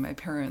very well to my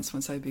parents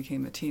once I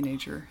became a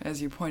teenager.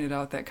 As you pointed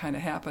out, that kind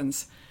of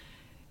happens.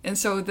 And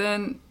so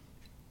then,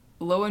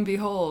 lo and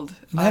behold...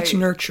 And that's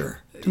nurture.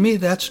 To me,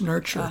 that's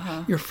nurture.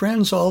 Your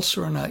friends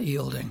also are not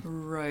yielding.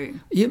 Right.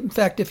 In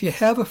fact, if you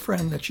have a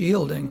friend that's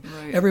yielding,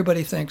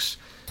 everybody thinks,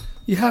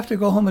 you have to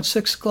go home at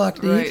 6 o'clock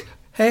to eat?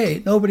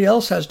 Hey, nobody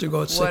else has to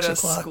go at 6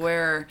 o'clock. What a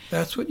square.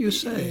 That's what you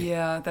say.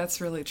 Yeah, that's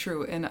really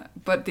true.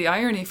 But the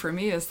irony for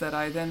me is that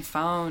I then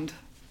found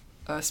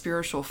a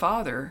spiritual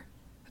father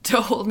to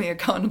hold me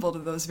accountable to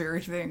those very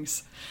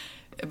things.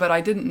 But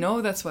I didn't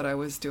know that's what I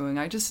was doing.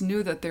 I just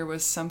knew that there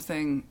was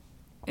something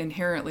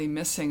inherently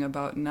missing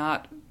about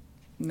not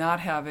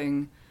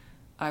having,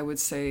 I would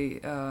say,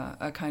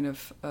 a kind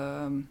of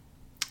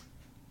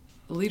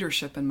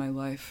leadership in my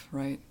life,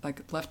 right?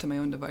 Like, left to my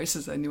own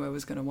devices, I knew I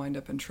was going to wind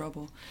up in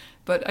trouble.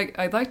 But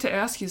I'd like to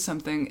ask you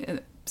something.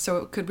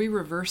 So could we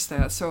reverse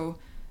that? So,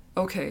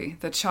 okay,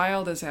 the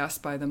child is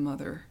asked by the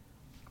mother,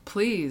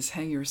 please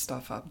hang your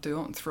stuff up.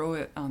 Don't throw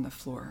it on the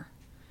floor.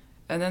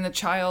 And then the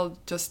child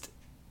just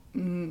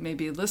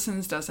maybe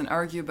listens, doesn't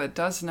argue, but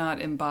does not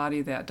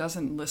embody that,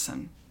 doesn't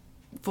listen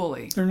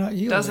fully. They're not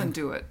yielding. Doesn't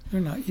do it. They're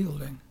not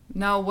yielding.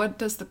 Now, what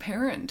does the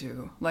parent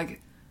do?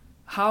 Like,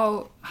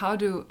 how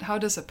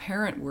does a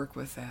parent work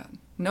with that?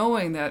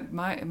 Knowing that,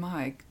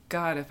 my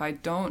God, if I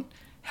don't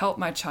help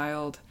my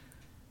child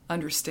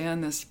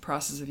understand this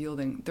process of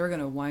yielding, they're going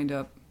to wind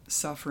up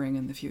suffering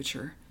in the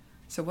future.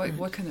 So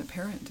what can a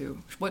parent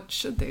do? What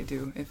should they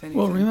do, if anything?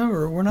 Well,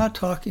 remember, we're not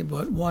talking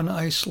about one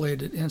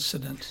isolated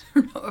incident.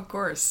 No, of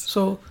course.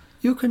 So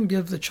you can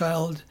give the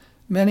child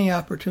many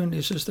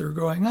opportunities as they're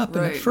growing up.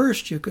 And at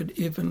first you could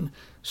even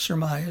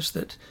surmise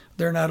that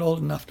they're not old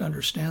enough to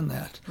understand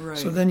that. Right.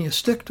 So then you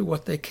stick to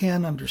what they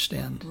can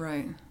understand.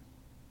 Right.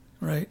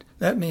 Right?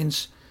 That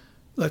means,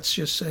 let's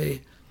just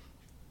say,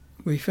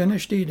 we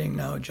finished eating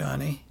now,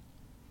 Johnny.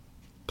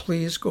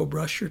 Please go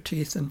brush your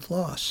teeth and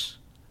floss.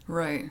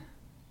 Right.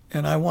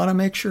 And I want to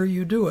make sure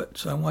you do it.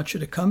 So I want you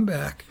to come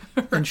back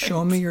and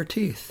show me your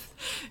teeth.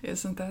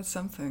 Isn't that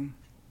something?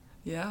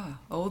 Yeah.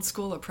 Old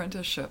school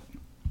apprenticeship.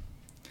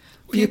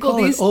 You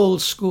call it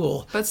old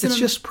school. But it's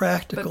just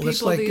practical.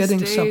 It's like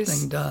getting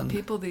something done.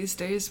 People these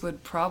days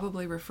would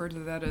probably refer to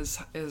that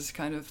as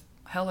kind of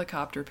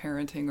helicopter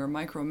parenting or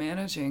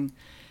micromanaging.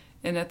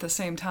 And at the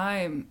same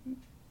time,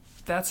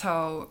 that's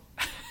how...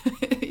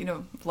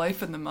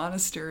 life in the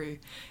monastery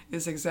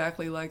is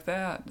exactly like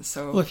that.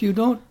 So, well, if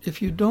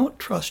you don't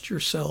trust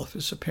yourself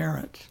as a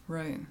parent,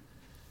 right,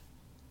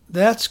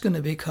 that's going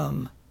to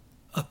become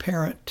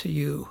apparent to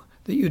you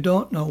that you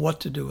don't know what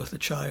to do with a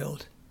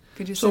child.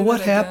 Could you say so what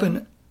that happened?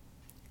 Again?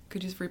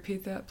 Could you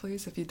repeat that,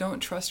 please? If you don't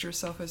trust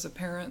yourself as a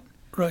parent,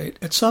 right?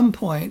 At some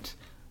point,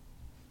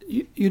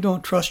 you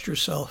don't trust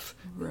yourself.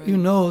 Right. You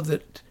know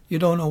that you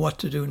don't know what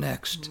to do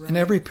next, and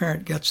every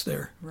parent gets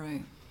there.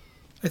 Right.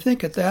 I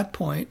think at that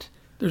point,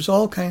 there's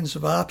all kinds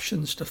of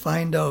options to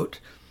find out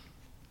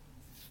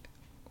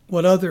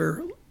what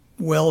other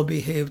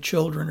well-behaved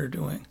children are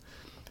doing.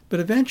 But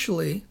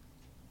eventually,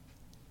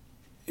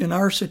 in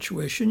our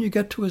situation, you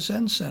get to a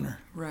Zen center.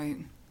 Right.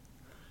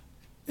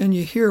 And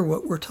you hear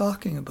what we're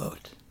talking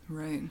about.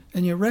 Right.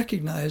 And you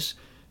recognize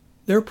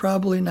they're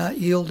probably not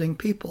yielding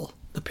people,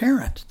 the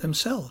parent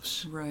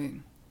themselves. Right.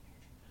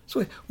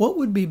 So what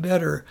would be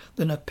better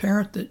than a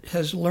parent that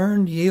has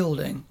learned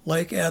yielding,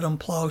 like Adam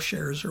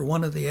Plowshares or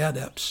one of the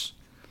Adepts,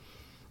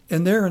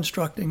 and they're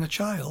instructing a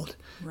child?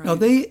 Right. Now,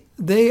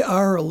 they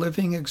are a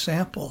living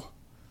example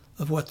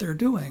of what they're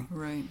doing.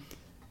 Right.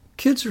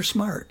 Kids are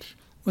smart.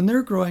 When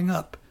they're growing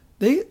up,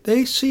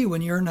 they see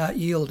when you're not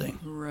yielding.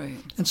 Right.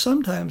 And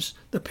sometimes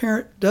the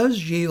parent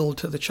does yield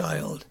to the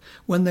child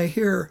when they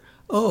hear,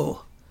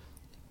 oh,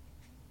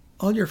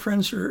 all your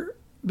friends are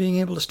being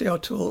able to stay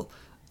out till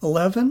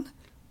 11?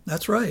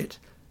 That's right.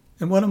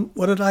 And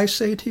what did I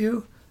say to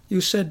you?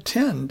 You said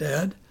 10,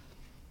 Dad.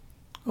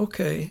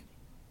 Okay,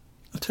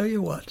 I'll tell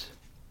you what.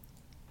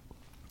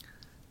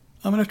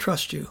 I'm going to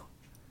trust you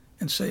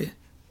and say,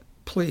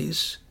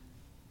 please,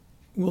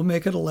 we'll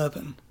make it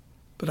 11,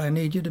 but I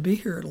need you to be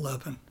here at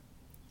 11.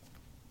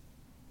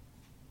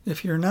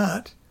 If you're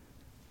not,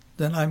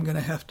 then I'm going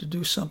to have to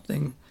do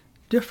something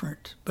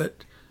different.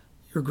 But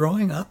you're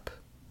growing up.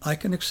 I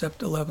can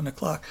accept 11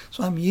 o'clock.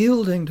 So I'm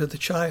yielding to the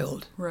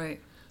child. Right.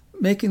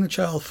 Making the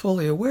child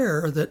fully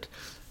aware that,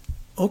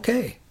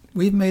 okay,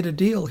 we've made a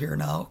deal here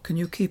now. Can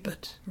you keep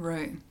it?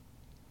 Right.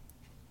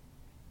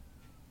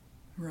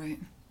 Right.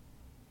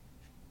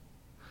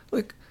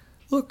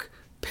 Look,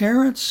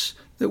 parents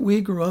that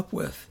we grew up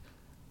with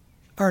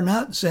are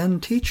not Zen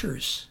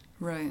teachers.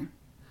 Right.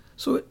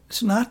 So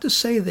it's not to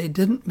say they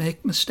didn't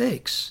make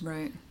mistakes.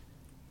 Right.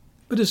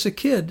 But as a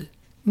kid,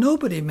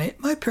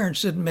 my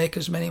parents didn't make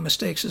as many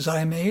mistakes as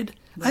I made.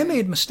 Right. I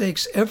made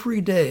mistakes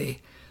every day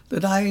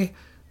that I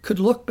could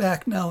look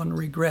back now and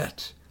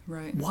regret.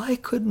 Right. Why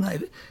couldn't I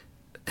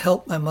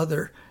help my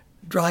mother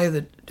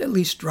at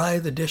least dry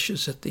the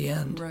dishes at the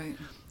end? Right.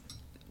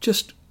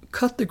 Just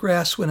cut the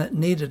grass when it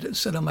needed it,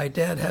 instead of my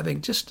dad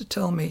having just to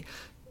tell me,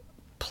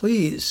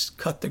 please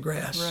cut the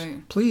grass.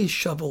 Right. Please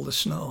shovel the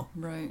snow.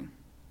 Right.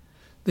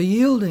 The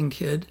yielding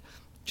kid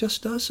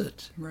just does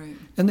it. Right.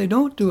 And they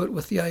don't do it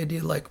with the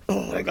idea like,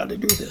 oh, I got to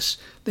do this.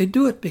 They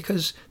do it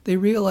because they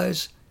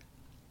realize,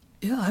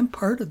 yeah, I'm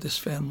part of this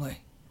family.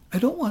 I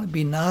don't want to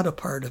be not a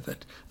part of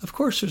it. Of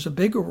course, there's a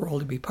bigger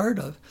world to be part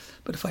of,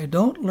 but if I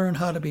don't learn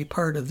how to be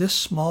part of this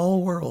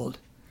small world,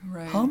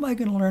 Right. how am I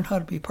going to learn how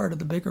to be part of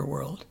the bigger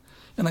world?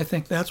 And I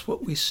think that's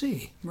what we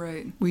see.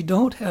 Right. We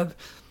don't have,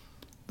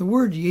 the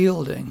word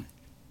yielding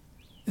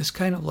is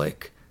kind of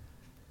like,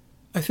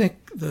 I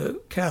think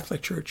the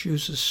Catholic Church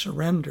uses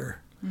surrender.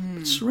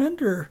 But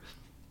surrender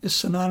is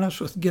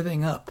synonymous with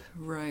giving up.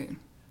 Right.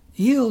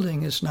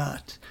 Yielding is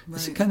not.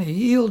 It's Right. kind of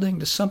yielding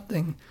to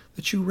something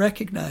that you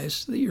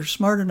recognize, that you're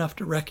smart enough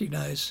to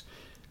recognize.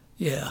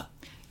 Yeah.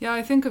 Yeah,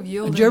 I think of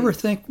yielding. Did you ever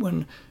think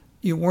when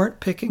you weren't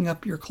picking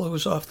up your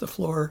clothes off the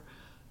floor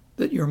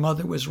that your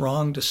mother was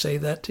wrong to say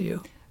that to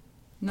you?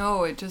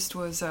 No, it just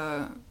was.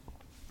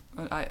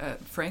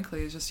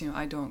 Frankly, it's just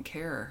I don't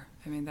care.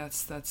 I mean,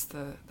 that's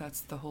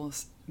the whole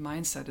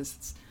mindset.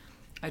 Is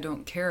I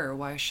don't care.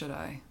 Why should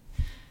I?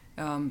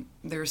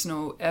 There's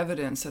no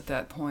evidence at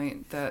that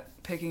point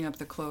that picking up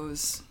the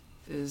clothes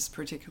is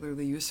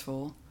particularly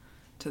useful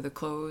to the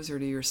clothes or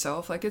to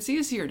yourself. Like, it's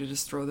easier to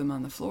just throw them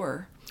on the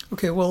floor.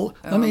 Okay, well,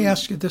 let me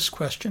ask you this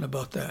question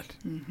about that.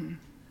 Mm-hmm.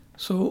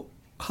 So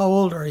how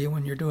old are you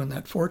when you're doing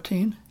that,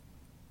 14?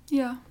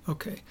 Yeah.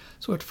 Okay,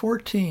 so at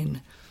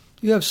 14,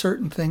 you have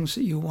certain things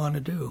that you want to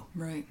do.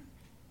 Right.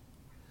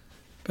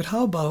 But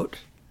how about,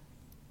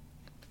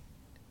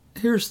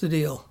 here's the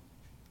deal.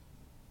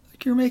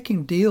 Like, you're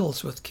making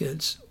deals with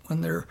kids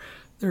when they're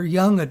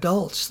young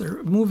adults.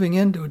 They're moving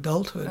into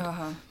adulthood.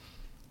 Uh-huh.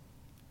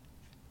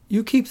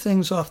 You keep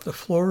things off the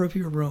floor of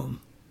your room,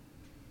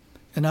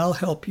 and I'll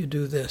help you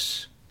do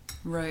this.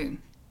 Right.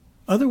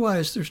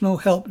 Otherwise, there's no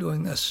help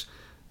doing this.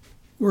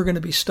 We're going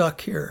to be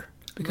stuck here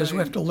because we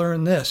Right. have to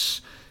learn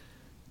this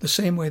the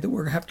same way that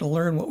we're going to have to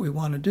learn what we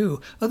want to do.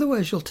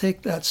 Otherwise, you'll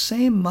take that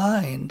same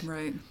mind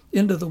Right.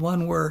 into the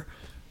one where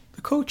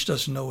the coach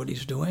doesn't know what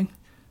he's doing.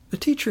 The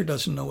teacher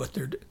doesn't know what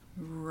they're doing.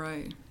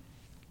 Right.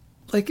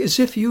 Like, as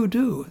if you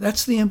do.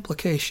 That's the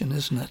implication,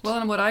 isn't it? Well,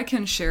 and what I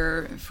can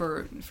share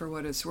for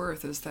what it's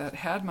worth is that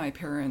had my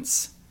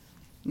parents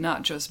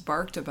not just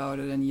barked about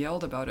it and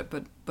yelled about it,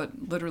 but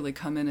literally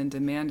come in and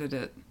demanded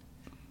it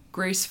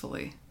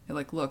gracefully,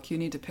 like, look, you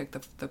need to pick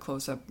the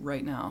clothes up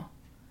right now,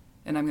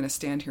 and I'm going to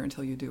stand here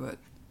until you do it,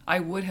 I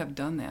would have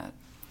done that.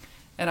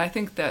 And I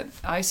think that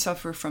I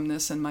suffer from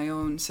this in my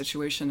own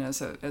situation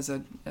as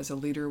a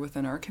leader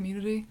within our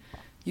community.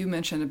 You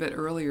mentioned a bit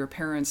earlier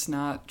parents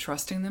not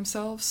trusting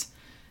themselves.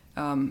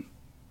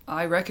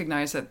 I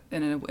recognize that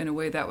in a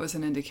way that was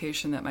an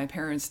indication that my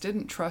parents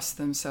didn't trust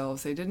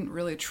themselves. They didn't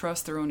really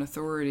trust their own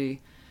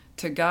authority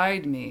to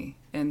guide me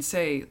and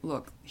say,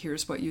 look,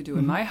 here's what you do.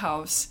 In my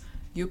house,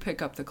 you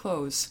pick up the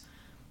clothes.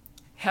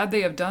 Had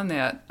they have done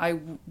that, I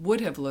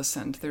would have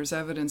listened. There's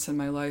evidence in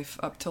my life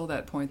up till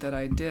that point that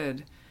I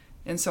did.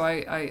 And so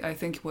I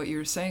think what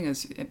you're saying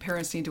is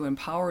parents need to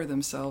empower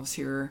themselves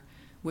here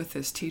with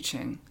this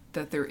teaching,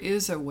 that there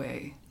is a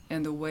way,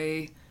 and the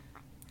way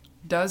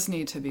does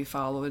need to be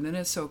followed, and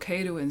it's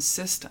okay to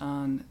insist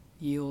on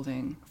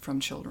yielding from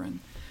children.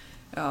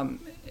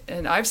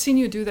 And I've seen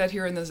you do that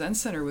here in the Zen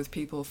Center with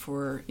people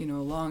for, a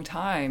long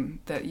time,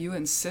 that you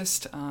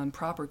insist on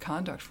proper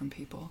conduct from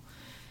people.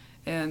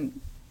 And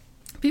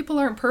people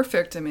aren't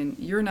perfect. I mean,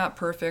 you're not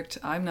perfect.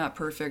 I'm not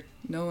perfect.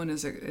 No one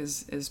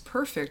is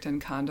perfect in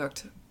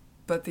conduct.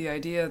 But the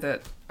idea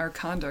that our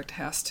conduct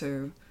has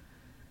to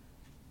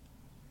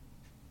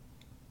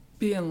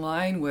be in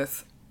line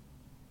with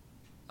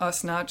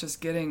us not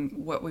just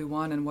getting what we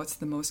want and what's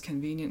the most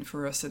convenient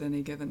for us at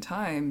any given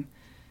time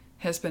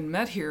has been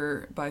met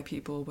here by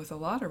people with a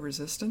lot of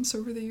resistance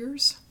over the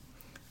years.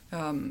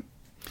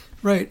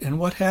 Right, and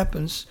what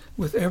happens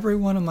with every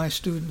one of my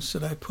students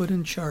that I put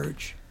in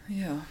charge?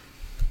 Yeah.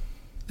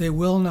 They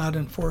will not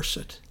enforce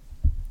it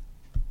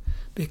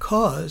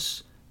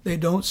because they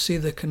don't see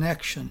the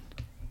connection.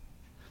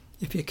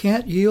 If you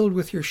can't yield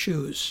with your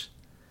shoes,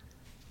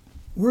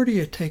 where do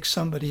you take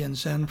somebody in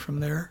Zen from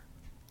there?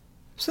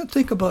 So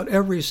think about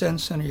every Zen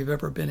center you've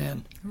ever been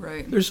in.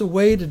 Right. There's a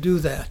way to do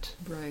that.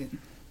 Right.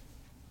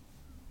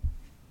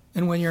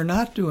 And when you're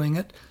not doing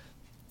it,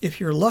 if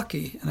you're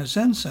lucky in a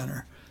Zen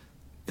center,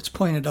 it's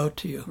pointed out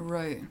to you.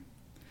 Right.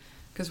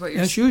 Because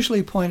and it's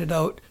usually pointed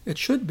out, it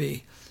should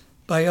be,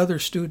 by other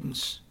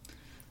students.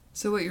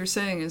 So what you're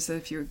saying is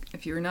that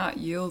if you're not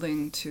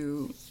yielding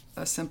to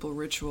a simple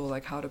ritual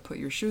like how to put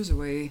your shoes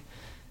away,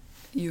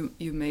 you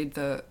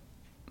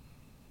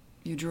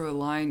drew a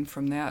line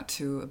from that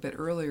to a bit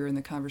earlier in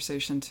the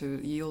conversation to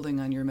yielding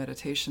on your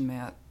meditation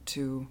mat,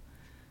 to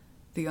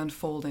the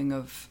unfolding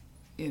of,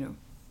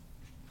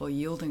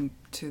 yielding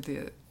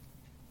to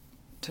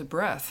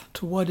breath.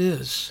 To what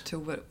is.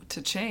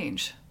 To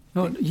change.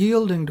 No,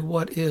 yielding to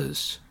what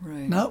is.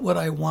 Right. Not what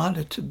I want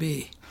it to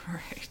be.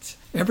 Right.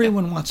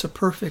 Everyone wants a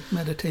perfect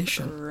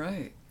meditation.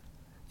 Right.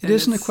 It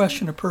isn't a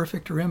question of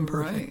perfect or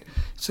imperfect. Right.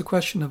 It's a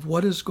question of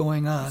what is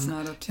going on. It's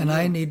not up to and you.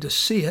 I need to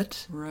see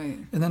it. Right.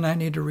 And then I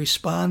need to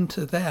respond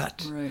to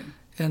that. Right.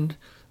 And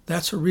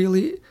that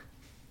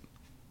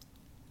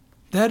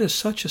is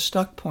such a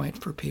stuck point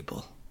for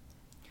people.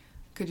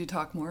 Could you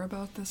talk more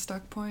about the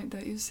stuck point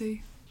that you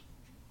see?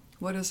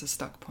 What is a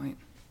stuck point?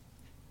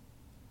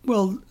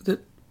 Well,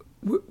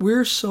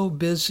 we're so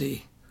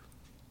busy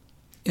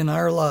in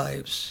our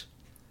lives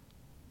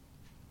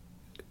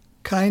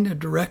kind of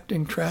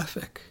directing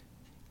traffic.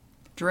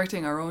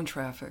 Directing our own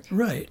traffic.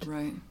 Right.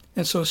 Right.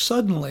 And so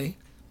suddenly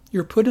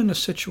you're put in a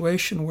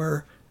situation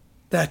where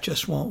that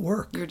just won't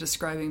work. You're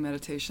describing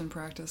meditation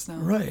practice now?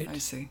 Right. I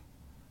see.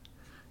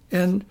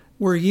 And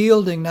where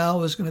yielding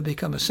now is going to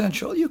become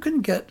essential. You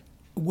can get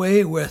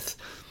away with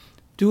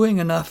doing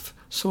enough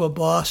so a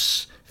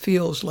boss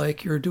feels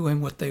like you're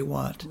doing what they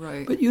want.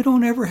 Right. But you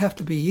don't ever have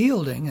to be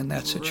yielding in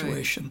that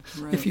situation.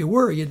 Right. If you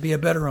were, you'd be a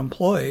better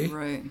employee.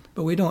 Right.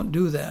 But we don't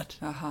do that.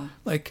 Uh-huh.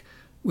 Like,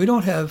 we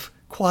don't have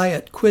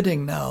quiet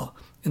quitting now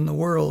in the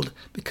world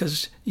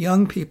because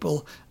young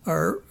people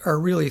are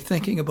really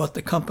thinking about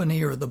the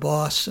company or the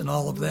boss and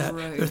all of that.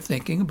 Right. They're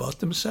thinking about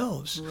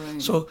themselves.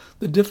 Right. So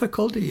the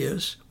difficulty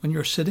is when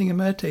you're sitting in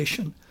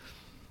meditation,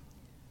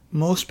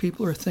 most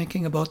people are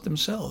thinking about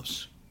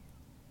themselves,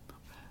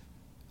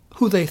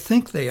 who they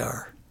think they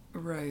are.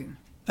 Right.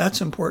 That's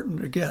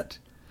important to get.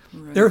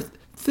 Right. They're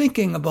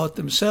thinking about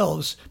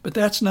themselves, but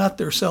that's not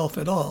their self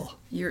at all.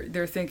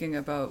 They're thinking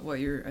about what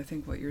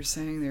you're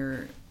saying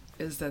there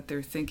is that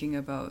they're thinking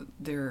about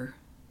their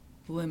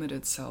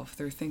limited self.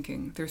 They're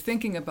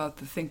thinking about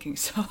the thinking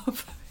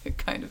self,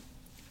 kind of.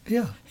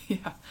 Yeah.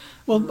 Yeah.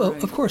 Well,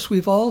 Right. of course,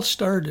 we've all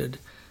started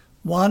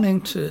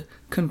wanting to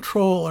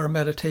control our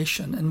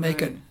meditation and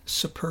make it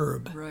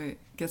superb. Right.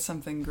 Get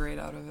something great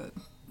out of it.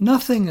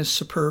 Nothing is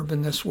superb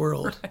in this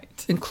world,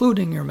 Right.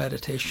 including your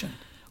meditation.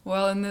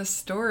 Well, in this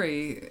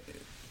story,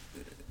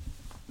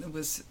 it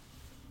was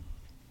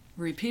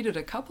repeated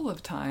a couple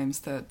of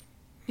times that,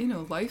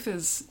 life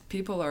is,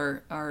 people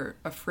are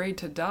afraid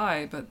to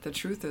die, but the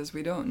truth is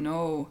we don't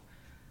know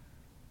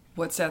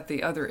what's at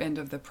the other end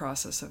of the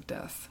process of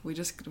death. We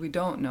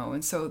don't know.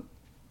 And so,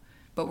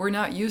 but we're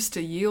not used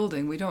to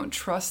yielding. We don't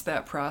trust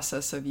that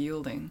process of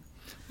yielding.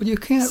 But you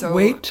can't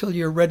wait till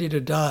you're ready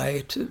to die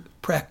to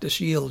practice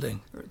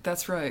yielding.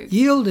 That's right.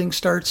 Yielding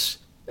starts,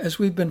 as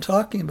we've been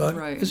talking about,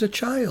 Right. as a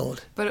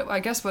child. But I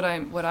guess what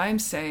I'm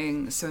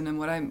saying, Sunim,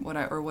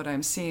 what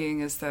I'm seeing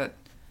is that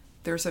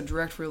there's a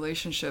direct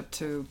relationship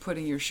to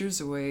putting your shoes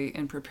away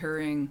and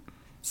preparing.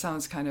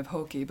 Sounds kind of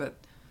hokey, but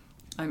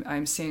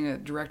I'm seeing a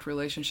direct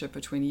relationship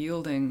between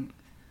yielding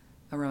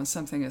around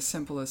something as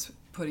simple as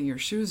putting your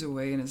shoes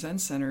away in a Zen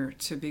center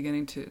to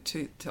beginning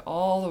to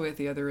all the way at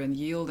the other end,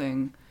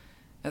 yielding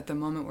at the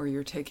moment where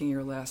you're taking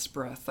your last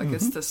breath. Like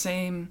It's the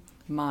same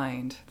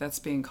mind that's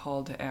being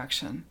called to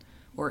action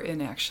or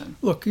inaction.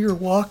 Look, you're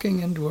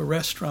walking into a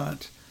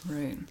restaurant,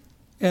 Right.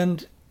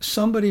 and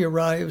somebody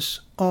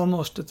arrives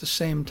almost at the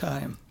same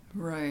time.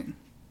 Right.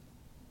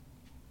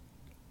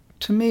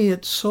 To me,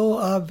 it's so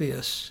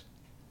obvious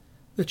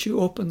that you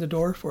open the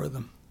door for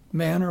them.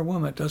 Man or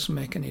woman, it doesn't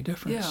make any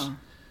difference. Yeah.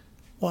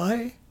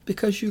 Why?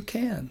 Because you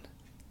can.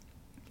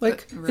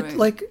 Right.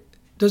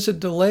 Does it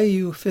delay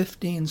you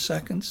 15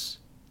 seconds?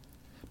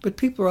 But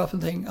people are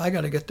often thinking, I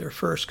got to get there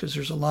first because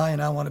there's a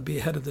line, I want to be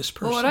ahead of this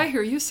person. Well, what I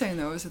hear you saying,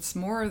 though, is it's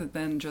more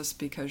than just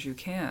because you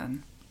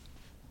can.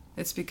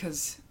 It's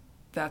because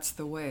that's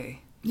the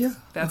way. Yeah,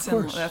 that's of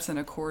course. That's in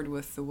accord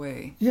with the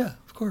way. Yeah,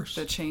 of course.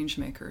 The change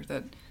maker.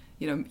 That,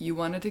 you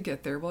wanted to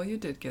get there. Well, you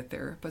did get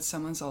there, but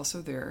someone's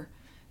also there,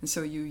 and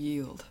so you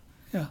yield.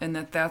 Yeah. And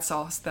that's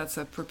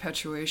a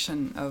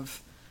perpetuation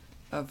of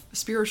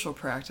spiritual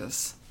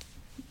practice.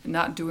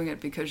 Not doing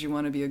it because you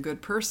want to be a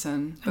good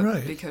person, but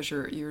right. because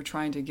you're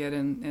trying to get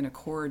in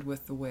accord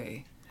with the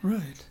way.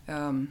 Right.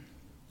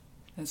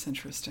 That's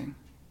interesting.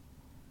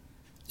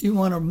 You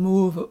want to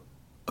move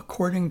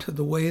according to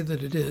the way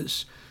that it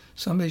is.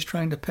 Somebody's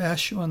trying to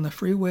pass you on the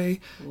freeway,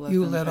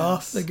 you let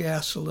off the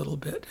gas a little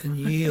bit and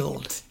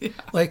yield. Right.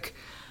 Yeah. Like,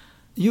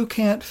 you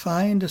can't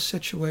find a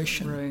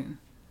situation right.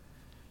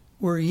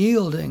 where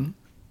yielding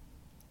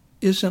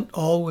isn't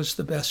always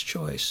the best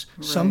choice.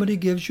 Right. Somebody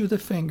gives you the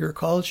finger,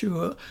 calls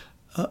you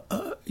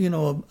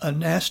a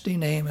nasty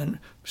name, and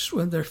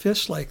swing their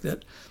fists like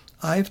that.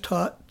 I've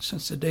taught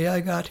since the day I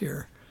got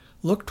here,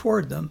 look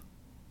toward them,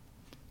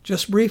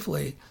 just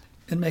briefly,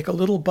 and make a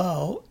little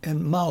bow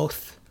and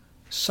mouth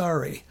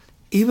sorry,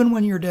 even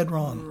when you're dead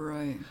wrong.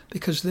 Right.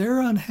 Because they're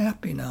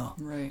unhappy now.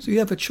 Right. So you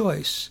have a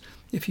choice.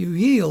 If you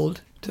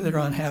yield to their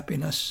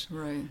unhappiness,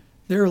 right.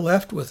 they're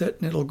left with it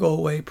and it'll go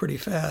away pretty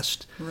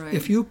fast. Right.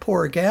 If you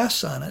pour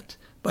gas on it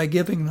by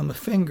giving them a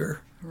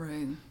finger,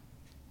 right.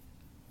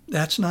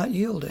 that's not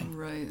yielding.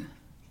 Right.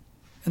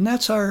 And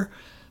that's our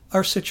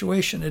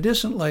situation. It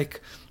isn't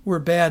like we're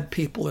bad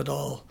people at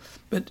all,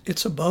 but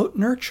it's about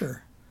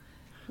nurture.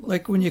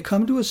 Like when you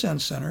come to a Zen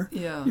center,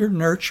 yeah. you're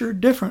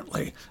nurtured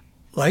differently.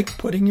 Like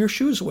putting your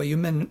shoes away. You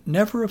may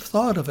never have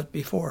thought of it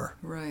before.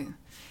 Right.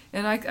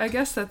 And I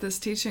guess that this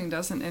teaching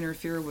doesn't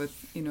interfere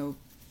with,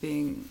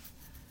 being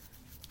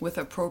with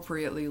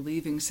appropriately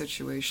leaving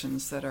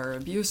situations that are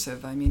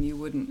abusive. I mean, you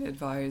wouldn't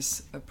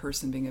advise a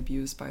person being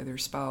abused by their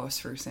spouse,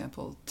 for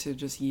example, to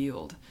just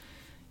yield.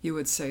 You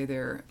would say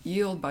they're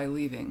yield by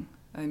leaving.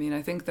 I mean,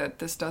 I think that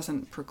this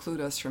doesn't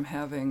preclude us from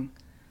having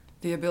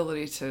the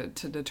ability to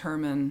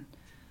determine,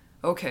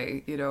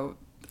 okay,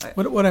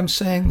 What I'm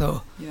saying,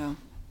 though, yeah.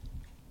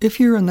 if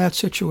you're in that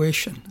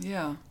situation,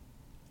 yeah.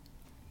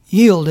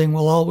 yielding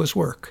will always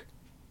work.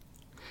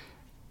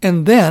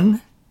 And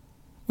then,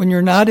 when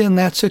you're not in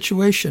that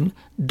situation,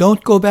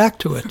 don't go back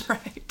to it.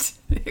 Right,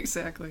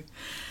 exactly.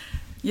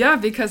 Yeah,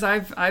 because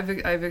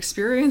I've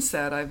experienced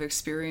that. I've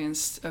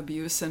experienced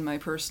abuse in my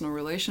personal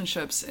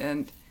relationships,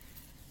 and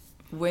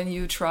when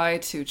you try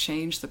to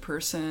change the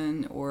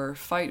person or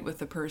fight with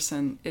the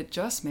person, it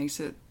just makes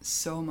it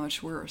so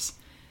much worse.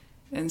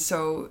 And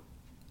so,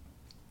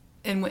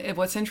 and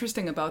what's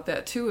interesting about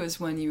that too is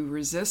when you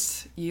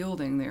resist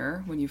yielding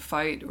there, when you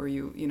fight or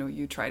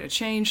you try to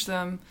change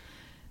them,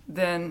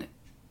 then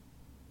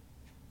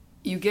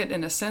you get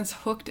in a sense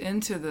hooked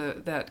into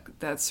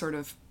that sort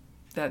of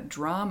that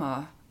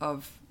drama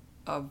of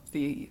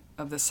the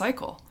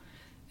cycle.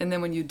 And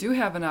then when you do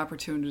have an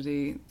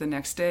opportunity the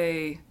next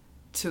day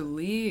to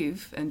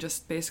leave and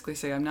just basically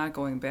say, I'm not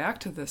going back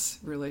to this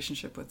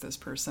relationship with this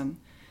person,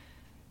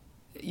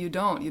 you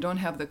don't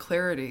have the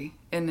clarity.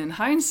 And in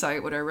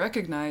hindsight, what I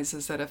recognize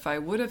is that if I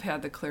would have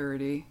had the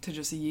clarity to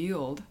just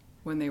yield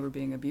when they were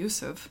being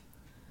abusive,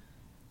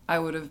 I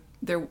would have,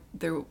 there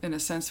in a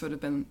sense would have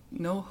been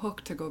no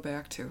hook to go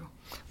back to.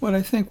 Well,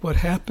 I think what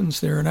happens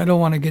there, and I don't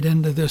want to get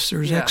into this,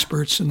 there's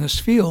experts in this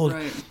field,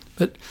 right.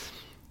 But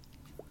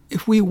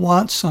if we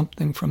want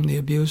something from the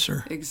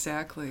abuser,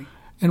 exactly,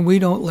 and we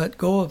don't let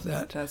go of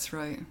that, that's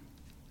right,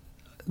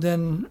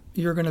 then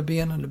you're going to be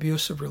in an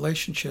abusive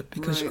relationship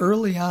because right.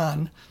 early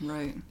on,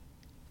 right.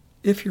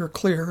 if you're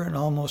clear, and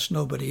almost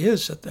nobody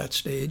is at that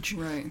stage,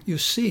 right. you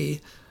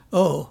see,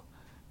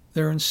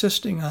 they're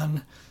insisting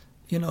on,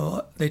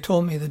 they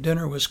told me the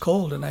dinner was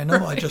cold and I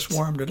know I just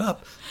warmed it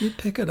up. You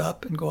pick it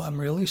up and go, I'm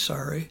really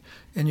sorry,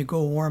 and you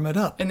go warm it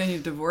up. And then you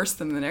divorce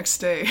them the next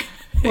day.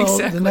 Well,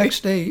 exactly. the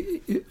next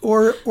day,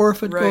 or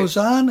if it right. goes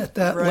on at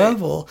that right.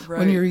 level, right.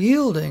 when you're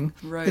yielding,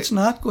 right. it's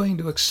not going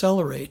to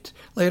accelerate.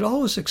 Like it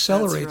always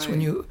accelerates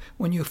right.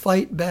 when you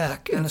fight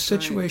back in a That's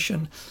situation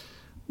right.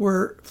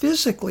 where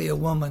physically a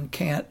woman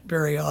can't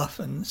very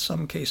often. In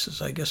some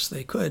cases, I guess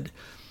they could.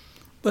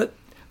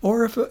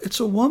 Or if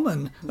it's a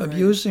woman right.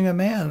 abusing a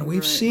man.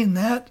 We've right. seen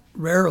that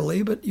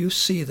rarely, but you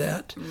see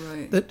that.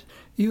 Right. That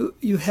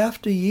you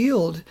have to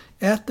yield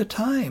at the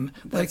time.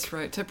 That's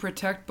right, to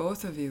protect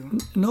both of you.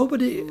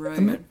 Nobody,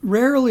 right.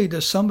 Rarely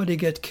does somebody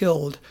get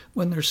killed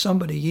when there's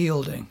somebody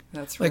yielding.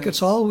 That's right. Like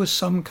it's always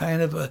some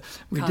kind of a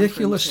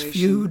ridiculous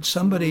feud.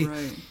 Somebody,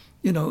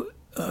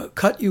 right.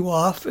 cut you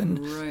off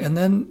and right. and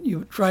then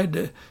you tried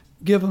to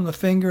give them the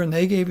finger and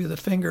they gave you the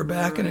finger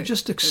back, right. and it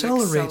just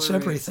accelerates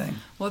everything.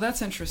 Well,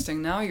 that's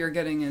interesting. Now you're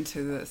getting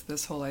into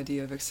this whole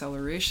idea of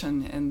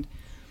acceleration,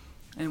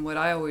 and what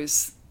I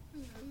always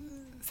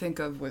think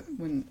of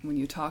when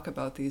you talk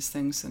about these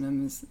things,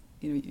 and is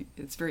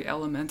it's very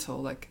elemental.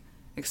 Like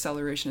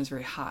acceleration is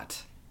very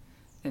hot,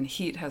 and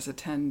heat has a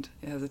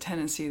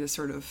tendency to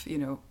sort of,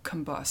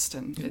 combust,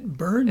 and it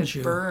burns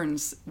you. It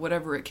burns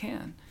whatever it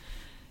can.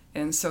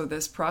 And so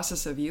this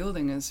process of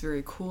yielding is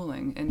very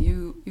cooling. And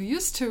you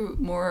used to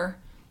more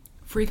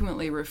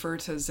frequently refer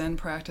to Zen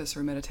practice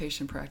or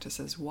meditation practice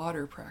as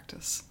water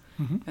practice,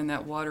 and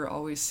that water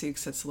always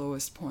seeks its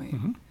lowest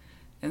point.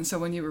 And so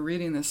when you were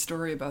reading this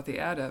story about the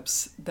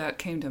Adepts, that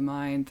came to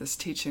mind, this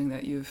teaching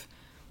that you've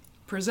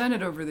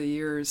presented over the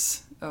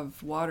years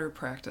of water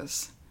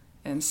practice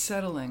and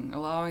settling,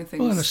 allowing things to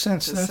settle. Well, in a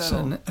sense, that's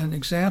an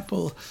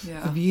example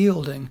of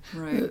yielding.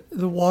 Right.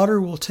 The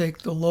water will take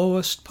the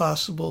lowest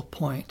possible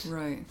point.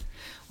 Right.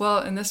 Well,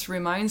 and this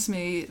reminds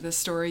me, the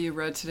story you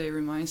read today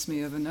reminds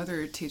me of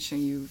another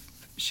teaching you've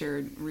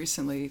shared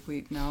recently.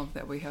 Now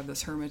that we have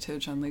this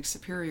hermitage on Lake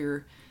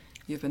Superior,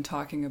 you've been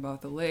talking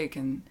about the lake,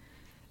 and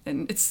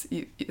it's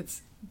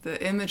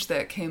the image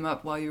that came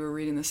up while you were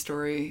reading the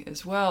story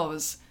as well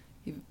was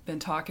you've been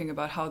talking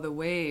about how the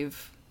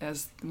wave,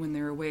 as when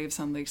there are waves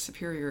on Lake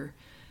Superior,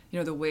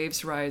 the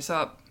waves rise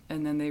up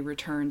and then they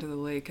return to the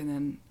lake and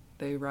then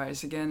they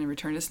rise again and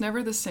return. It's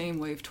never the same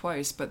wave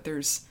twice, but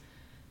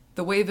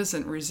the wave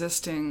isn't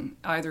resisting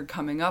either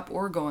coming up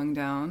or going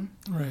down.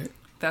 Right.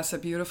 That's a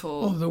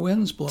beautiful the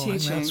wind's blowing.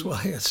 Teaching. That's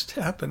why it's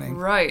happening.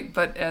 Right.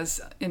 But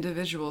as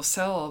individual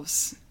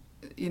selves,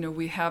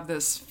 we have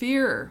this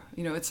fear.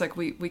 It's like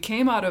we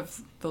came out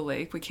of the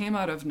lake. We came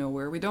out of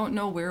nowhere. We don't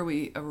know where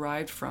we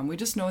arrived from. We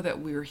just know that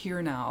we're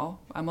here now.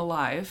 I'm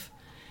alive.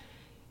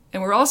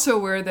 And we're also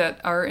aware that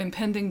our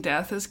impending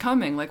death is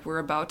coming, like we're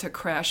about to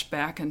crash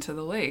back into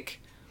the lake.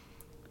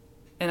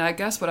 And I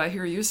guess what I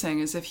hear you saying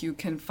is if you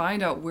can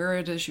find out where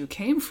it is you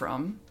came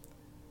from,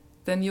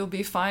 then you'll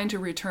be fine to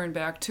return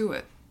back to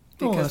it.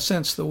 In a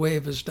sense, the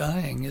wave is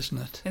dying, isn't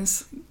it?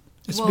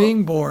 It's well,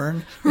 being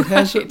born, it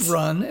has it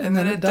run, and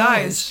then it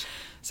dies.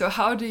 So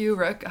how do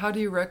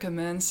you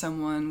recommend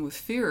someone with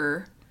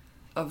fear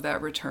of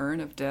that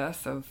return, of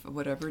death, of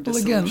whatever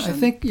dissolution? Well, again, I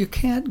think you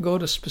can't go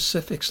to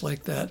specifics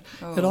like that.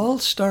 It all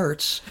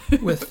starts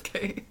with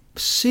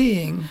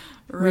seeing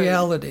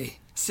reality.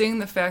 Seeing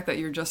the fact that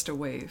you're just a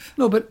wave.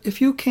 No, but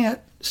if you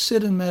can't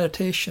sit in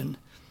meditation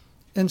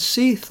and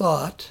see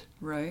thought,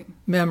 right,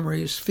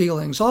 memories,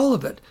 feelings, all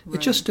of it, it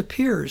just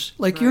appears.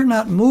 Like you're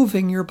not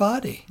moving your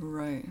body.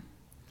 Right.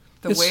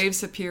 The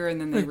waves appear and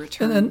then they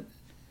return. And then,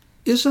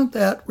 isn't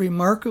that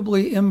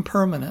remarkably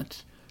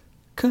impermanent?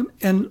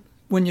 And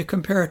when you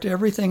compare it to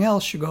everything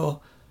else, you go,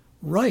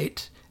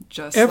 right,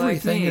 just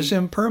everything like is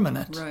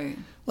impermanent. Right.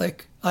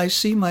 Like, I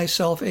see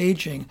myself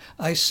aging.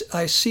 I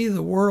see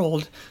the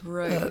world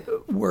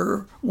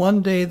where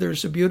one day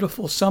there's a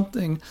beautiful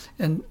something,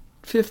 and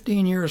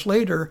 15 years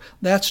later,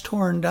 that's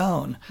torn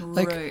down.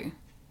 Like,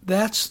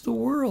 that's the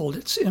world.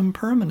 It's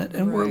impermanent,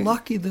 and we're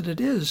lucky that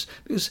it is,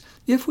 because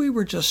if we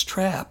were just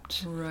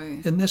trapped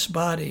in this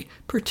body,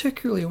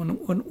 particularly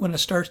when it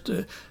starts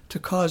to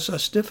cause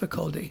us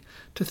difficulty,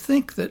 to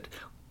think that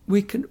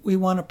we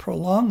want to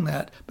prolong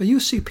that. But you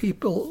see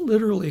people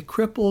literally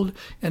crippled,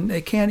 and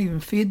they can't even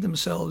feed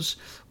themselves,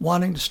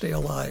 wanting to stay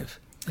alive,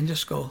 and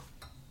just go.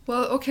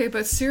 Well, okay,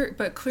 but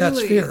clearly,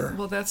 that's fear.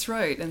 Well, that's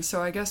right. And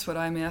so I guess what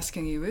I'm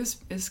asking you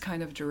is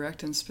kind of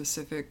direct and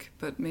specific,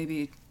 but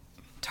maybe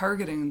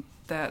targeting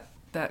that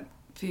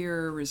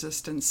fear,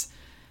 resistance.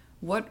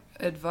 What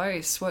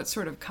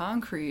sort of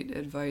concrete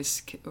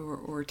advice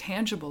or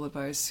tangible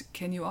advice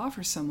can you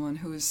offer someone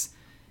who's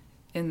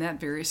in that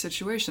very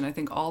situation? I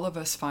think all of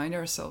us find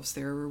ourselves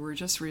there where we're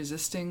just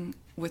resisting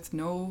with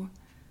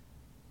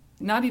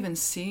not even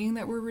seeing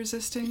that we're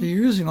resisting.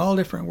 You're using all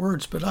different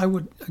words, but I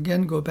would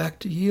again go back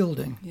to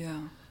yielding.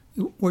 Yeah.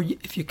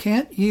 If you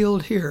can't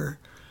yield here,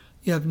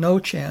 you have no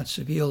chance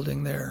of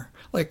yielding there.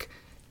 Like,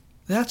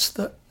 that's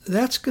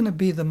going to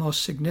be the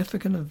most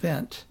significant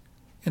event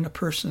in a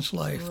person's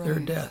life, their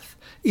death.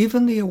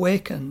 Even the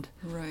awakened,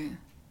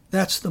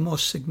 that's the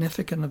most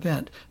significant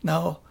event.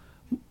 Now,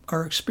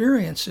 our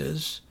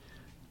experience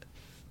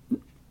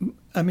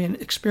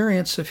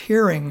of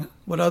hearing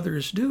what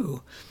others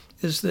do,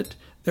 is that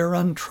they're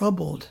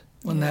untroubled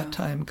when that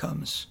time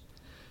comes.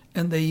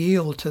 And they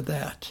yield to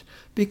that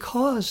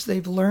because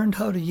they've learned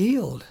how to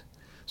yield.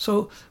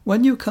 So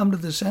when you come to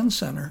the Zen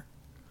Center,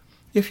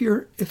 if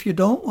you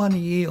don't want to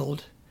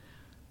yield,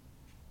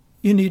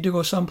 you need to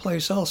go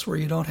someplace else where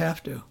you don't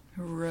have to.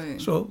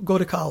 Right. So go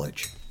to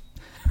college.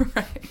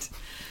 Right.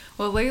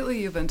 Well,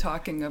 lately you've been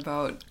talking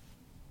about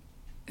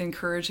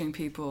encouraging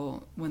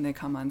people when they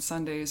come on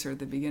Sundays or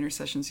the beginner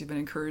sessions. You've been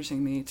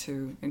encouraging me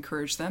to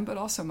encourage them, but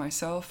also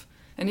myself,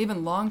 and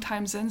even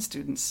longtime Zen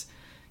students.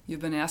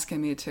 You've been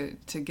asking me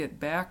to get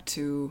back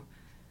to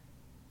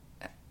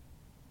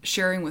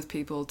sharing with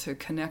people, to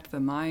connect the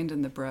mind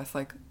and the breath.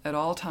 Like, at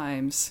all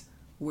times,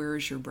 where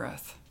is your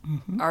breath?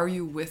 Mm-hmm. Are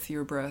you with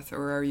your breath,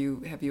 or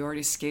have you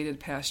already skated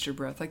past your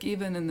breath? Like,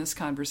 even in this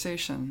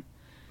conversation,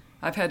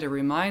 I've had to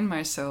remind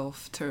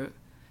myself to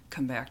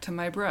come back to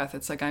my breath.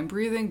 It's like I'm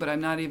breathing, but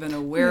I'm not even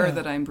aware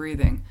that I'm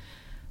breathing.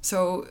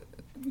 So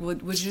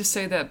would you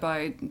say that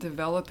by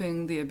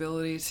developing the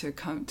ability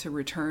to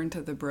return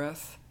to the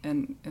breath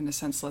and, in a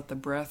sense, let the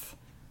breath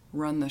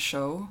run the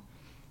show,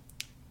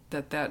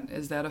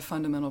 Is that a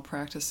fundamental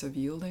practice of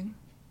yielding?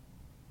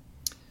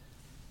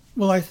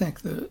 Well, I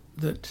think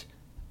that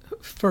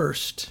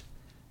first,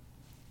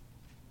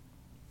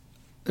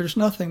 there's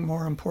nothing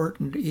more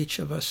important to each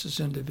of us as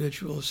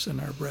individuals than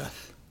our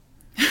breath.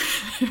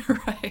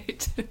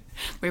 Right.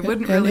 We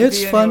wouldn't really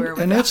be anywhere without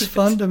it. And it's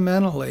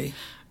fundamentally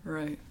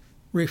right.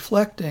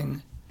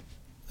 reflecting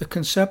the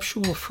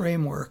conceptual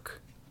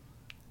framework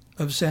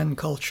of Zen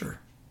culture.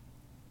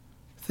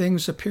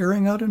 Things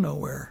appearing out of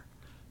nowhere,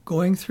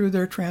 going through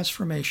their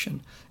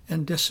transformation,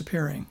 and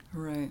disappearing.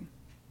 Right.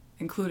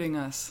 Including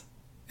us.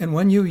 And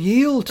when you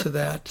yield to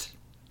that,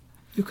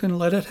 you can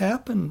let it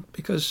happen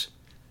because,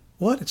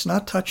 it's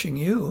not touching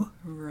you.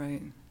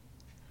 Right.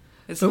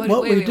 But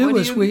what we do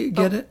is we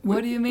get it.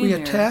 What do you mean we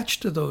there? Attach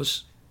to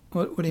those.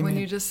 What do you mean?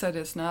 When you just said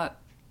it's not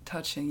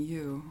touching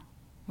you,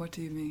 what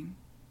do you mean?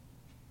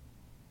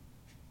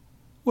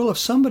 Well, if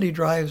somebody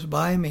drives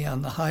by me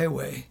on the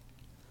highway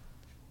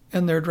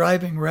and they're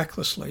driving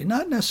recklessly,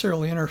 not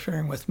necessarily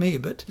interfering with me,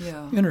 but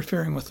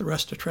interfering with the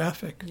rest of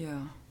traffic.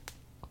 Yeah.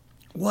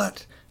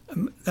 What?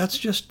 That's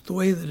just the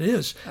way that it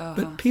is.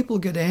 But people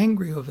get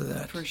angry over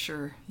that. For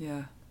sure,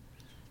 yeah.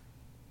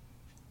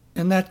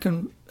 And that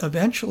can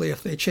eventually,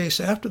 if they chase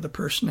after the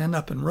person, end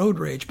up in road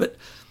rage. But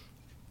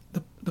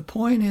the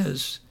point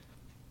is,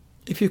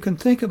 if you can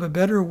think of a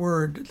better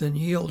word than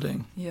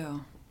yielding,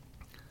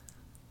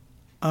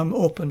 I'm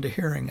open to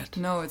hearing it.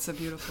 No, it's a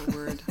beautiful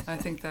word. I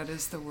think that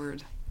is the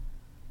word.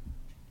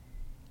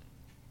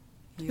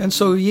 Yielding. And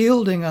so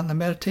yielding on the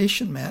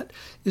meditation mat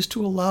is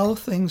to allow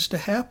things to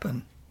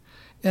happen.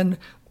 And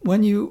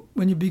when you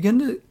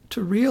begin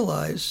to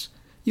realize,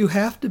 you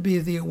have to be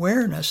the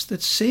awareness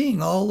that's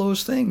seeing all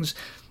those things.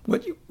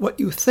 What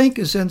you think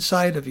is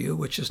inside of you,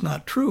 which is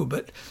not true,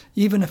 but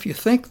even if you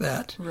think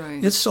that,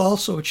 it's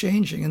also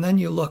changing. And then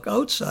you look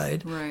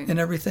outside, and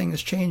everything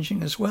is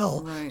changing as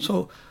well. Right.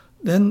 So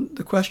then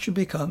the question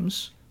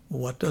becomes,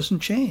 what doesn't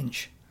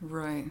change?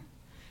 Right.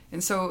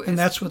 And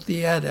that's what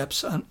the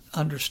adepts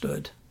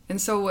understood. And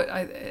so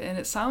and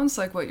it sounds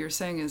like what you're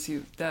saying is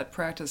that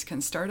practice can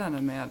start on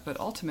a mat, but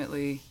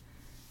ultimately,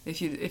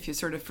 if you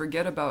sort of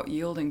forget about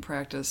yielding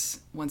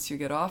practice once you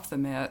get off the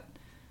mat,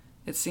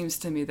 it seems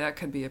to me that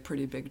could be a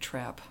pretty big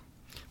trap.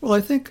 Well,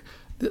 I think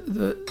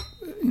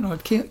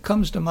it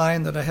comes to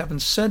mind that I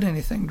haven't said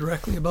anything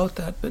directly about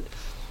that, but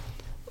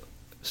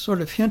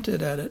sort of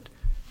hinted at it.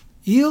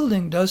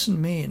 Yielding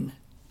doesn't mean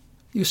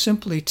you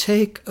simply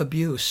take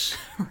abuse.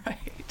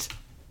 Right.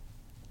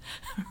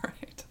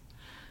 Right.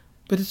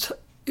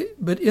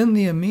 But in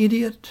the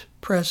immediate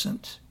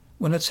present,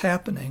 when it's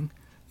happening,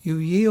 you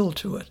yield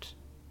to it.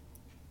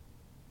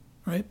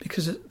 Right?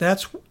 Because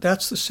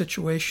that's the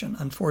situation,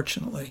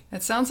 unfortunately.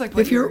 It sounds like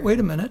wait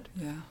a minute.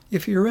 Yeah.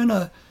 If you're in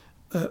a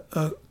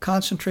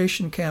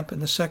concentration camp in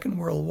the Second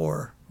World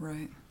War,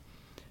 right,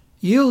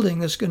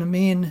 yielding is going to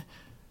mean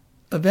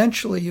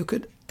eventually you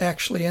could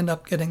actually end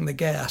up getting the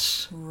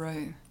gas.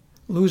 Right.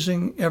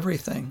 Losing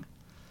everything.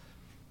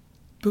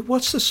 But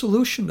what's the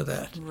solution to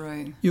that?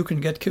 Right. You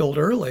can get killed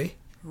early.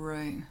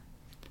 Right.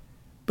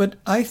 But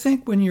I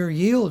think when you're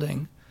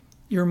yielding,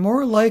 you're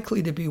more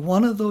likely to be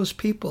one of those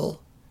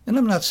people, and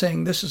I'm not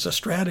saying this is a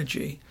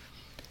strategy,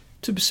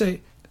 to say,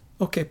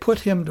 okay,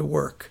 put him to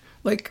work.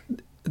 Like,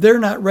 they're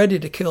not ready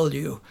to kill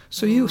you,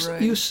 so you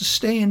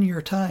sustain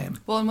your time.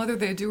 Well, and whether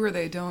they do or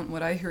they don't,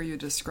 what I hear you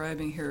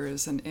describing here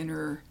is an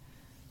inner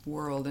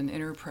world, an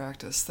inner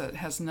practice that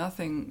has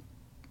nothing,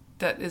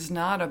 that is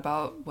not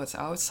about what's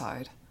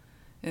outside,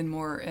 and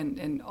more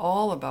and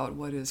all about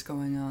what is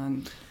going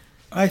on.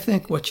 I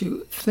think what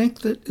you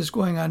think that is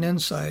going on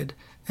inside,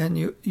 and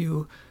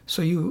you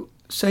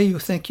say you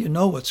think you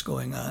know what's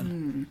going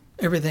on.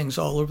 Everything's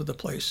all over the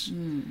place.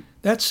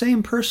 That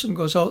same person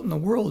goes out in the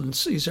world and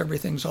sees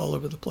everything's all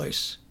over the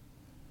place.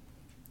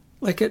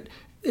 Like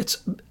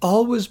it's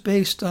always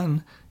based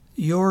on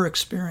your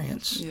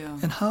experience. Yeah.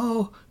 And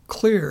how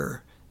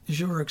clear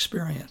is your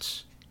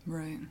experience.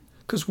 Right.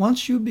 Because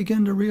once you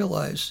begin to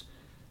realize,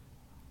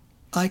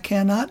 I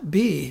cannot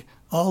be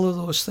all of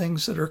those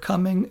things that are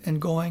coming and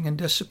going and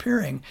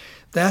disappearing,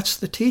 that's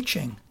the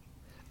teaching.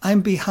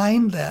 I'm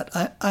behind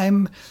that.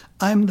 I'm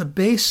the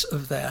base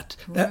of that.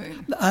 Right.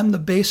 I'm the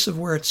base of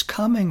where it's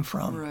coming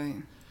from.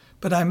 Right.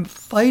 But I'm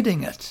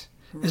fighting it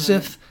as Right.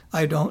 if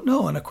I don't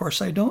know. And of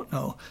course I don't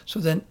know. So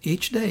then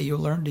each day you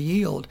learn to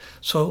yield.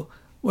 So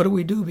what do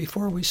we do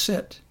before we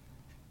sit?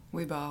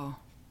 We bow.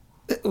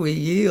 We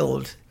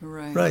yield.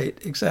 Right. Right,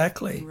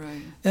 exactly.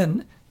 Right.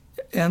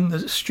 And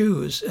the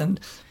shoes. And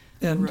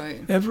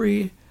right.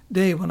 every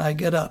day when I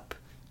get up,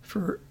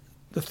 for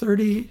the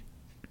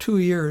 32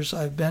 years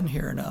I've been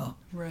here now,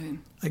 Right.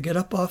 I get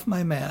up off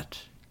my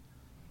mat.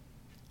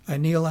 I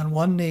kneel on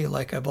one knee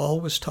like I've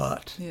always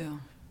taught. Yeah.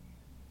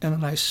 And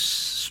then I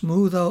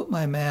smooth out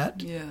my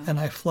mat, Yeah. and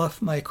I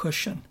fluff my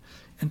cushion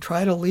and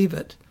try to leave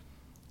it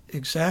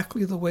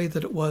exactly the way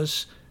that it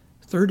was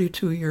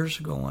 32 years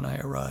ago when I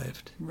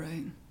arrived.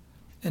 Right.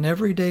 And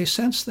every day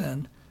since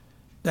then,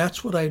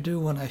 that's what I do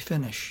when I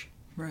finish.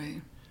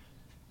 Right.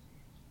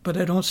 But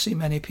I don't see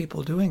many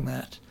people doing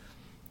that.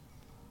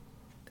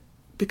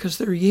 because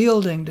they're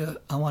yielding to,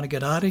 I want to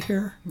get out of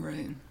here.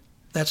 Right.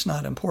 That's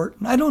not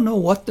important. I don't know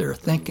what they're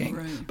thinking,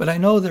 Right. but I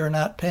know they're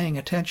not paying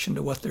attention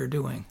to what they're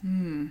doing.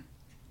 Mm.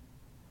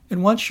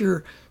 And once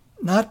you're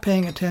not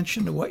paying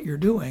attention to what you're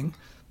doing,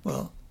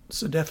 well,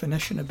 it's the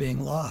definition of being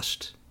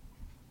lost.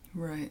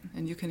 Right.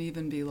 And you can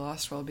even be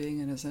lost while being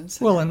in a Zen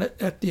center. Well, and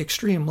at the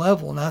extreme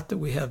level, not that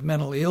we have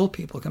mentally ill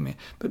people coming in,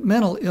 but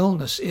mental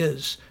illness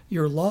is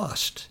you're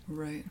lost.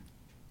 Right.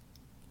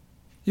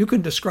 You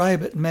can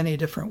describe it in many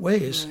different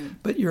ways,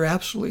 Right. but you're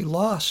absolutely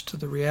lost to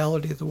the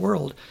reality of the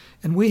world.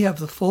 And we have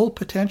the full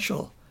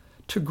potential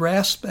to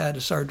grasp that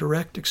as our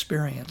direct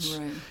experience.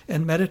 Right.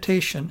 And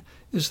meditation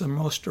is the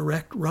most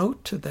direct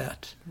route to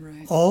that.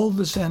 Right. All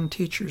the Zen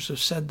teachers have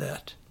said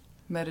that.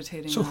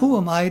 Meditating. So on who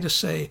am I to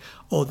say,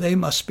 oh, they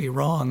must be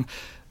wrong?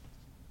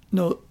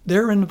 No,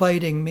 they're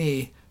inviting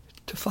me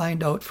to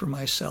find out for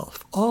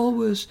myself.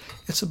 Always,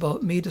 it's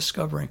about me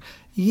discovering.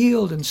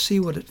 Yield and see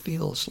what it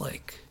feels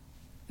like.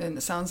 And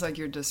it sounds like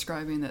you're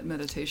describing that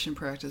meditation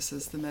practice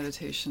is the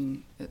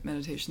meditation.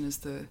 Meditation is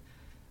the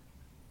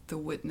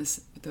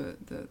witness,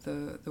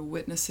 the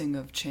witnessing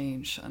of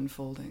change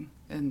unfolding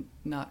and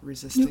not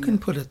resisting. You can it.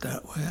 put it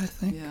that way, I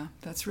think. Yeah,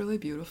 that's really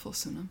beautiful,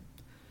 Sunim.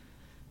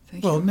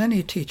 Thank Well, you.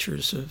 many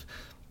teachers have,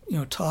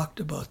 talked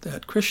about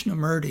that.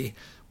 Krishnamurti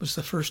was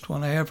the first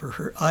one I ever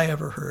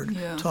heard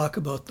Yeah. talk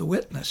about the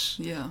witness.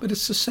 Yeah. But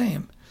it's the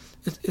same.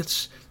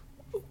 It's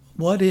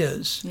what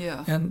is,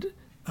 Yeah.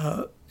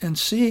 and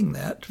seeing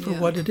that for Yeah.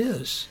 what it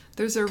is.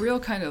 There's a real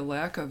kind of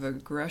lack of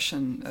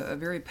aggression, a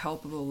very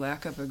palpable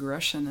lack of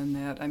aggression in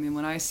that. I mean,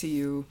 when I see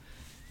you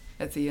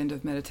at the end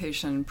of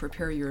meditation,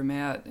 prepare your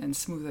mat and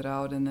smooth it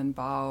out and then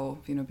bow,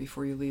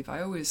 before you leave,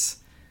 I always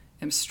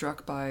am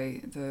struck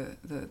by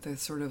the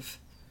sort of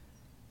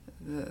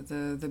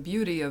the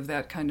beauty of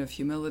that kind of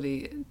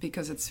humility,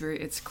 because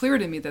it's clear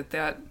to me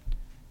that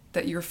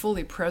you're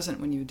fully present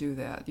when you do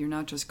that. You're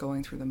not just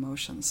going through the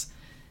motions.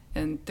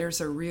 And there's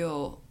a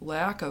real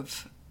lack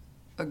of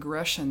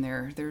aggression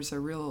there. There's a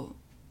real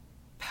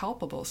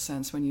palpable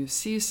sense when you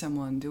see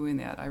someone doing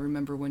that. I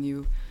remember when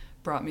you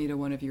brought me to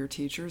one of your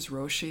teachers,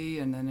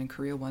 Roshi, and then in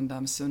Korea,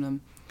 Wondam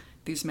Sunim.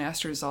 These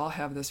masters all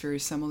have this very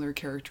similar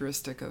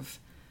characteristic of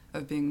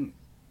being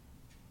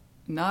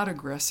not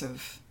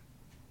aggressive,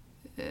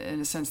 in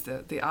a sense,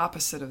 the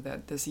opposite of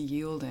that, this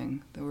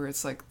yielding, where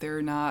it's like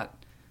they're not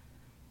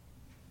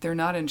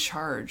in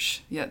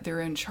charge, yet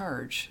they're in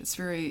charge. It's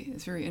very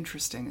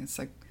interesting. It's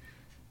like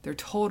they're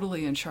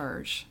totally in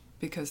charge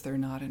because they're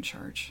not in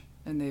charge,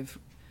 and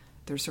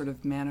they're sort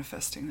of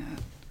manifesting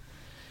that.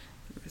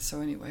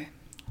 So anyway,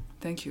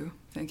 thank you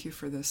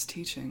for this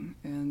teaching,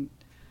 and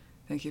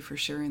thank you for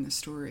sharing the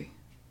story,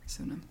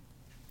 Sunim.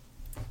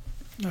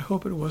 I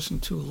hope it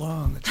wasn't too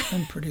long. It's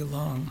been pretty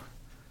long.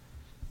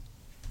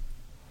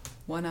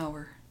 1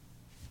 hour.